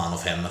real fan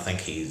of him. I think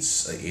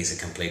he's a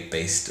complete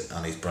beast,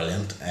 and he's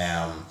brilliant.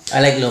 I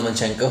like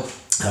Lomachenko.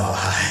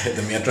 Oh,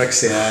 the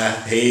Matrix, yeah.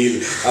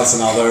 That's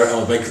another.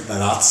 I'm a big.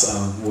 That's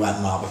whet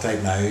my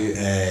appetite now.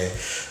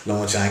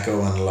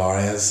 Lomachenko and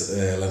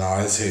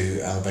Linares,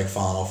 who I'm a big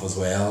fan of as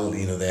well.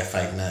 You know, they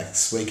fight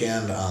next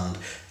weekend, and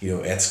you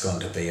know it's going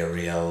to be a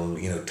real,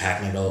 you know,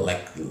 technical.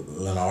 Like,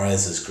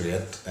 Linares is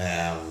great.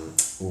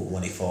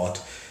 When he fought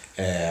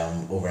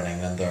over in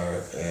England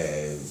there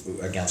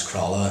against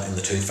Crawler in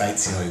the 2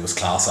 fights, you know, he was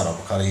class at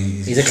uppercut.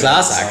 He's a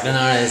class actor,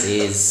 Linares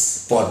is.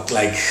 But,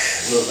 like,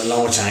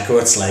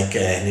 Lomachenko, it's like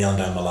kneeling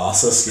down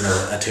molasses. You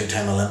know, a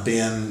 2-time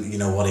Olympian. You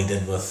know what he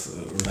did with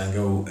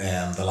Ringo.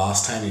 The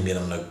last time he made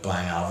him look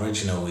bang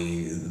average. You know,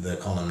 they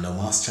call him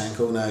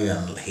Nomaschenko now,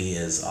 and he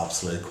is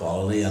absolute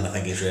quality. And I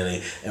think he's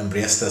really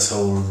embraced this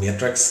whole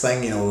Matrix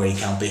thing. You know, where he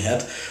can't be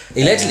hit.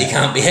 He literally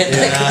can't be hit.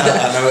 Yeah,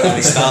 I know. And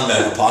he's standing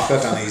in the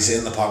pocket, and he's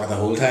in the pocket the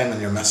whole time,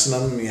 and you're missing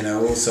him. You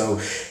know, so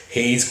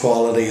he's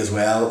quality as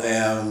well.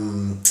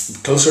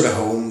 Closer to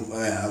home,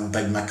 I'm a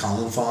big Mick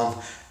Conlon fan.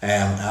 I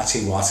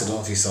actually watched it. I don't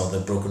know if you saw the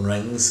Broken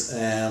Rings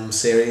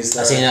series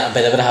there. I've seen a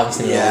bit of it. I haven't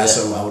seen it all yet.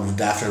 So I would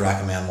definitely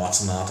recommend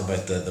watching that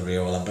about the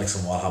Rio Olympics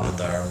and what happened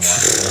there and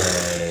what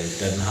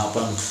didn't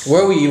happen.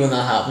 Where were you when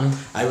that happened?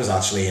 I was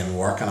actually in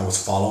work, and I was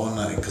following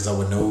it because I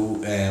would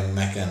know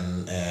Mick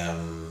and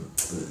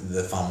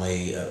the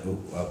family a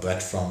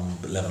bit from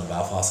living in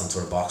Belfast and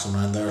sort of boxing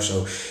around there.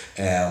 So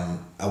I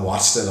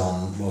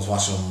was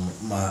watching on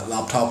my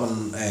laptop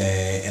and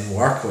in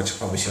work, which I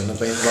probably shouldn't have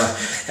been, but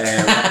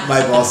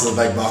my boss is a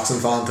big boxing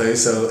fan too,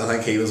 so I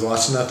think he was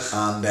watching it,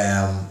 and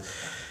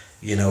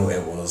you know,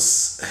 it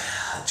was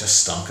just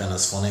stunk. And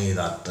it's funny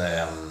that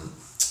the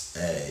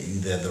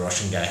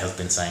Russian guy has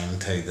been signed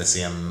to the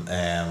same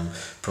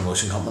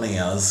promotion company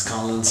as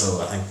Conlon, so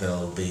I think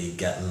they'll be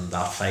getting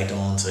that fight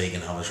on so he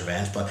can have his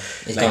revenge. But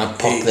he's gonna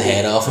pop the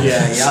head off him.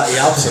 Yeah,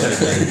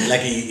 absolutely.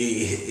 Like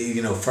he,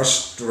 you know,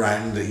 first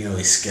round, you know,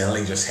 his skill,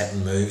 he just hit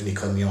and moved, and he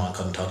couldn't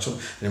touch him.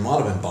 And he might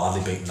have been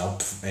badly beaten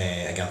up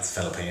against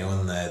the Filipino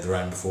in the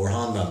round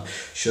beforehand, and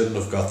shouldn't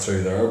have got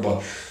through there.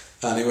 But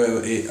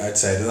anyway,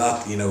 outside of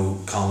that, you know,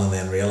 Conlon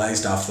then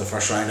realised after the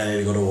first round, I need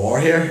to go to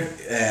war here,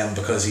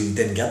 because he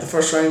didn't get the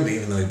first round,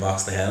 even though he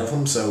boxed the head of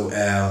him. So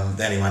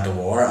then he went to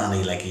war, and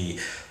he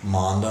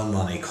manned him,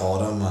 and he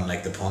caught him, and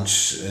like the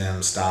punch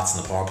stats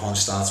and the power punch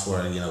stats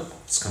were, you know,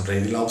 it's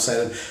completely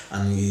lopsided.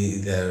 And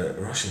the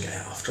Russian guy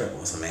after it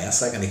was a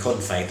mess, like, and he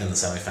couldn't fight in the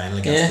semi-final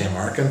against the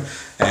American.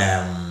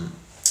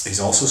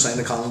 He's also signed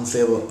a Conlon's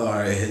label,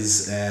 or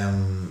his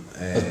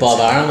with Bob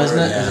Arum, isn't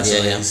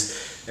it?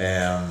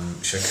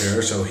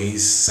 Shakur, so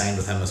he's signed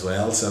with him as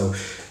well. So,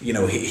 you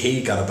know,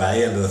 he got a bye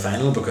into the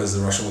final because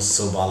the Russian was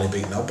so badly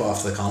beaten up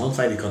after the Conlon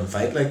fight, he couldn't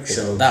fight, like,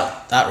 so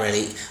that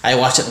really, I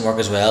watched it in work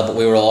as well, but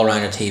we were all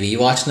around our TV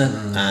watching it,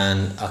 and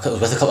I was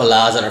with a couple of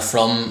lads that are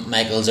from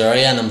Michael's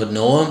area and would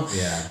know him,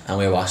 and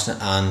we were watching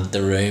it, and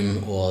the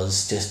room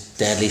was just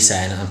deadly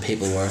silent, and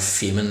people were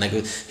fuming, like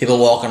people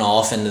walking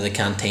off into the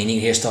canteen, you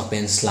could hear stuff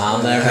being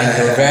slammed and everything.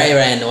 They were very,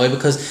 very annoyed,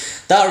 because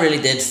that really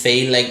did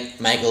feel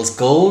like Michael's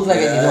gold, like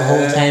the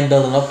whole time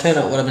building up to it.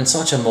 It would have been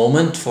such a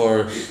moment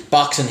for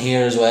boxing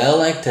here as well,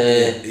 like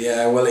to.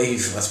 Yeah, well, I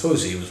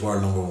suppose he was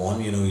world number one.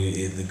 You know,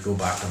 you go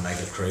back to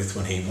Michael Cruth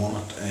when he won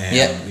it.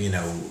 You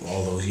know,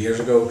 all those years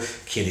ago.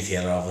 Katie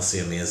Taylor, obviously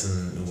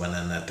amazing,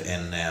 winning it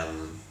in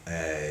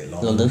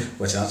London,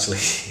 which actually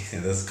this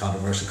is a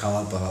controversial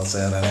comment, but I'll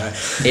say it anyway.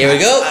 Here we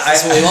go.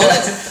 That's what we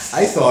wanted.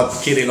 I thought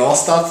Katie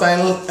lost that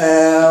final.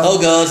 Oh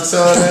God. So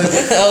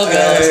oh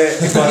God.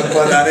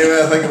 But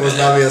anyway, I think it was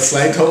maybe a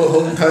slight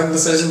hometown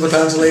decision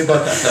potentially.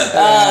 But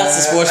that's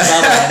the sports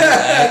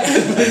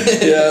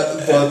family.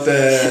 Yeah, but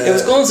it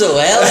was going so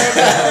well.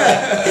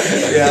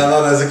 Yeah,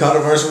 that is a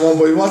controversial one.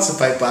 But we watched the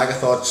fight back. I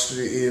thought I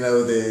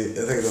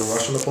think the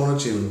Russian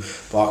opponent, she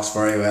boxed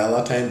very well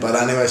that time. But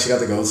anyway, she got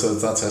the gold, so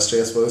that's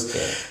history, I suppose.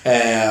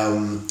 Yeah.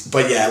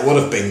 But yeah, it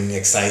would have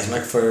been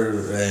seismic for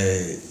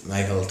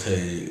Michael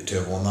to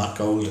have won that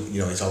gold.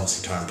 He's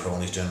obviously turned pro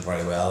and he's doing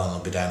very well, and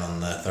he'll be down on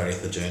the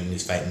 30th of June.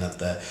 He's fighting at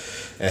the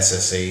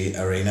SSE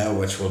Arena,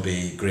 which will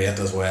be great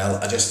as well.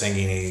 I just think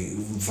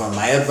for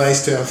my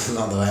advice to him,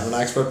 not that I'm an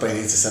expert, but he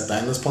needs to sit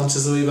down his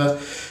punches a wee bit,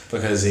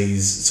 because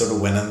he's sort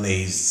of winning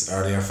these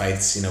earlier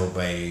fights,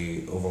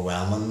 by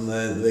overwhelming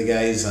the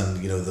guys, and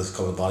the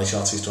couple of body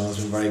shots he's thrown has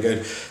been very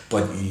good.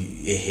 But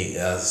he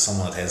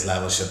someone at his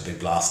level should be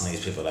blasting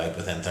these people out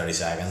within 30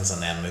 seconds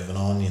and then moving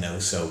on.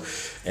 So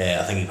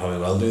I think he probably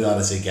will do that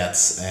as he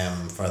gets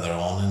further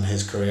on in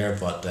his career.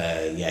 But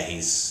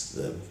he's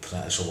the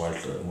potential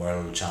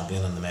world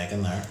champion in the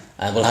making there.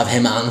 And we'll have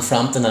him and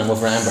Frampton, and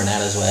with Ryan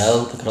Burnett as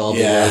well. They could all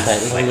be world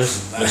title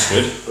holders. That's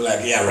good.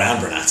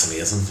 Ryan Burnett's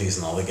amazing. He's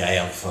another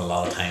guy I've put a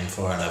lot of time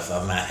for, and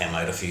I've met him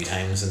out a few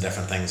times and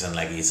different things, and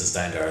he's as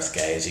down to earth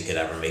guy as you could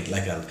ever meet.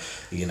 And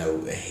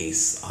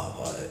he's I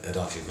don't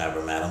know if you've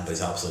never met him, but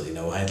he's absolutely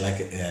no height.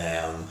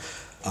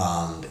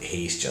 And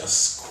he's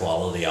just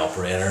quality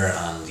operator,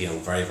 and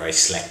very, very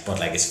slick.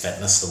 But his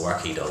fitness, the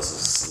work he does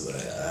is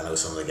I know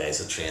some of the guys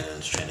that train in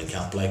his training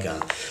camp,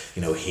 and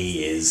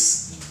he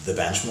is the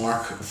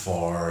benchmark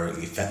for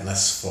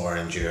fitness, for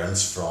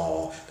endurance,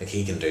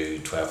 he can do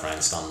 12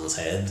 rounds stand on his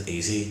head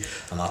easy,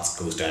 and that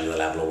goes down to the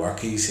level of work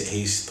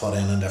he's put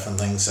in and different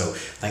things. So I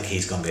think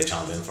he's going to be a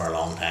champion for a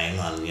long time,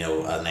 and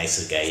a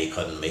nice guy you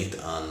couldn't meet,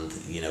 and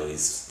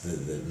he's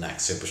the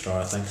next superstar,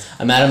 I think.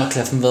 I met him at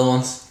Cliftonville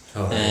once.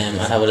 Oh, I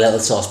have a little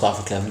soft spot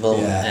for Cliftonville,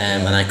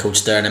 and I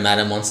coached there, and I met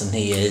him once, and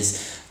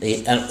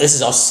and this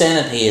is us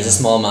saying it, he is a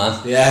small man.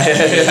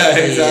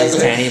 Exactly. He is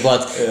tiny,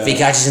 but if he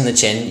catches in the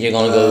chin, you're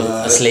going to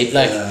go asleep.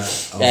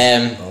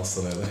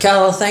 Absolutely.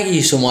 Cahal, thank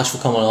you so much for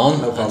coming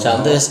on and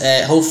chatting to us.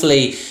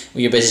 Hopefully, with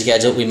your busy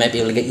schedule, we might be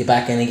able to get you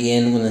back in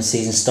again when the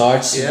season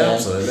starts. Yeah,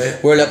 absolutely.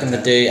 We're looking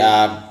to do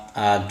a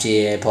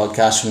GAA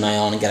podcast from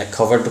now on and get it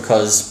covered,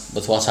 because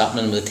with what's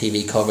happening with the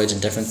TV coverage and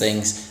different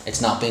things,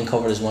 it's not being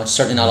covered as much.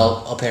 Certainly not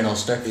up here in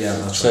Ulster. Yeah,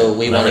 that's so right.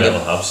 we want to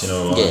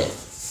get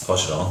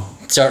push it on.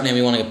 Certainly,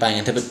 we want to get bang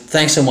into it. But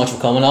thanks so much for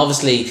coming.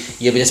 Obviously,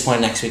 you'll be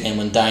disappointed next weekend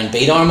when Down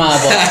beat Armagh,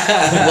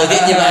 but we'll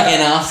get you back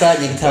in after that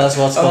and you can tell us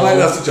what's going on. I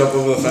might have to jump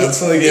over the fence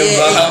for the game if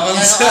that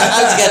happens. I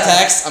have to get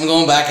text. I'm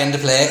going back into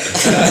play.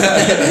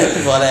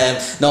 But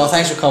no,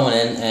 thanks for coming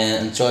in,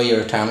 and enjoy your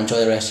retirement.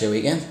 Enjoy the rest of your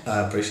weekend.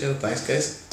 I appreciate it. Thanks, guys.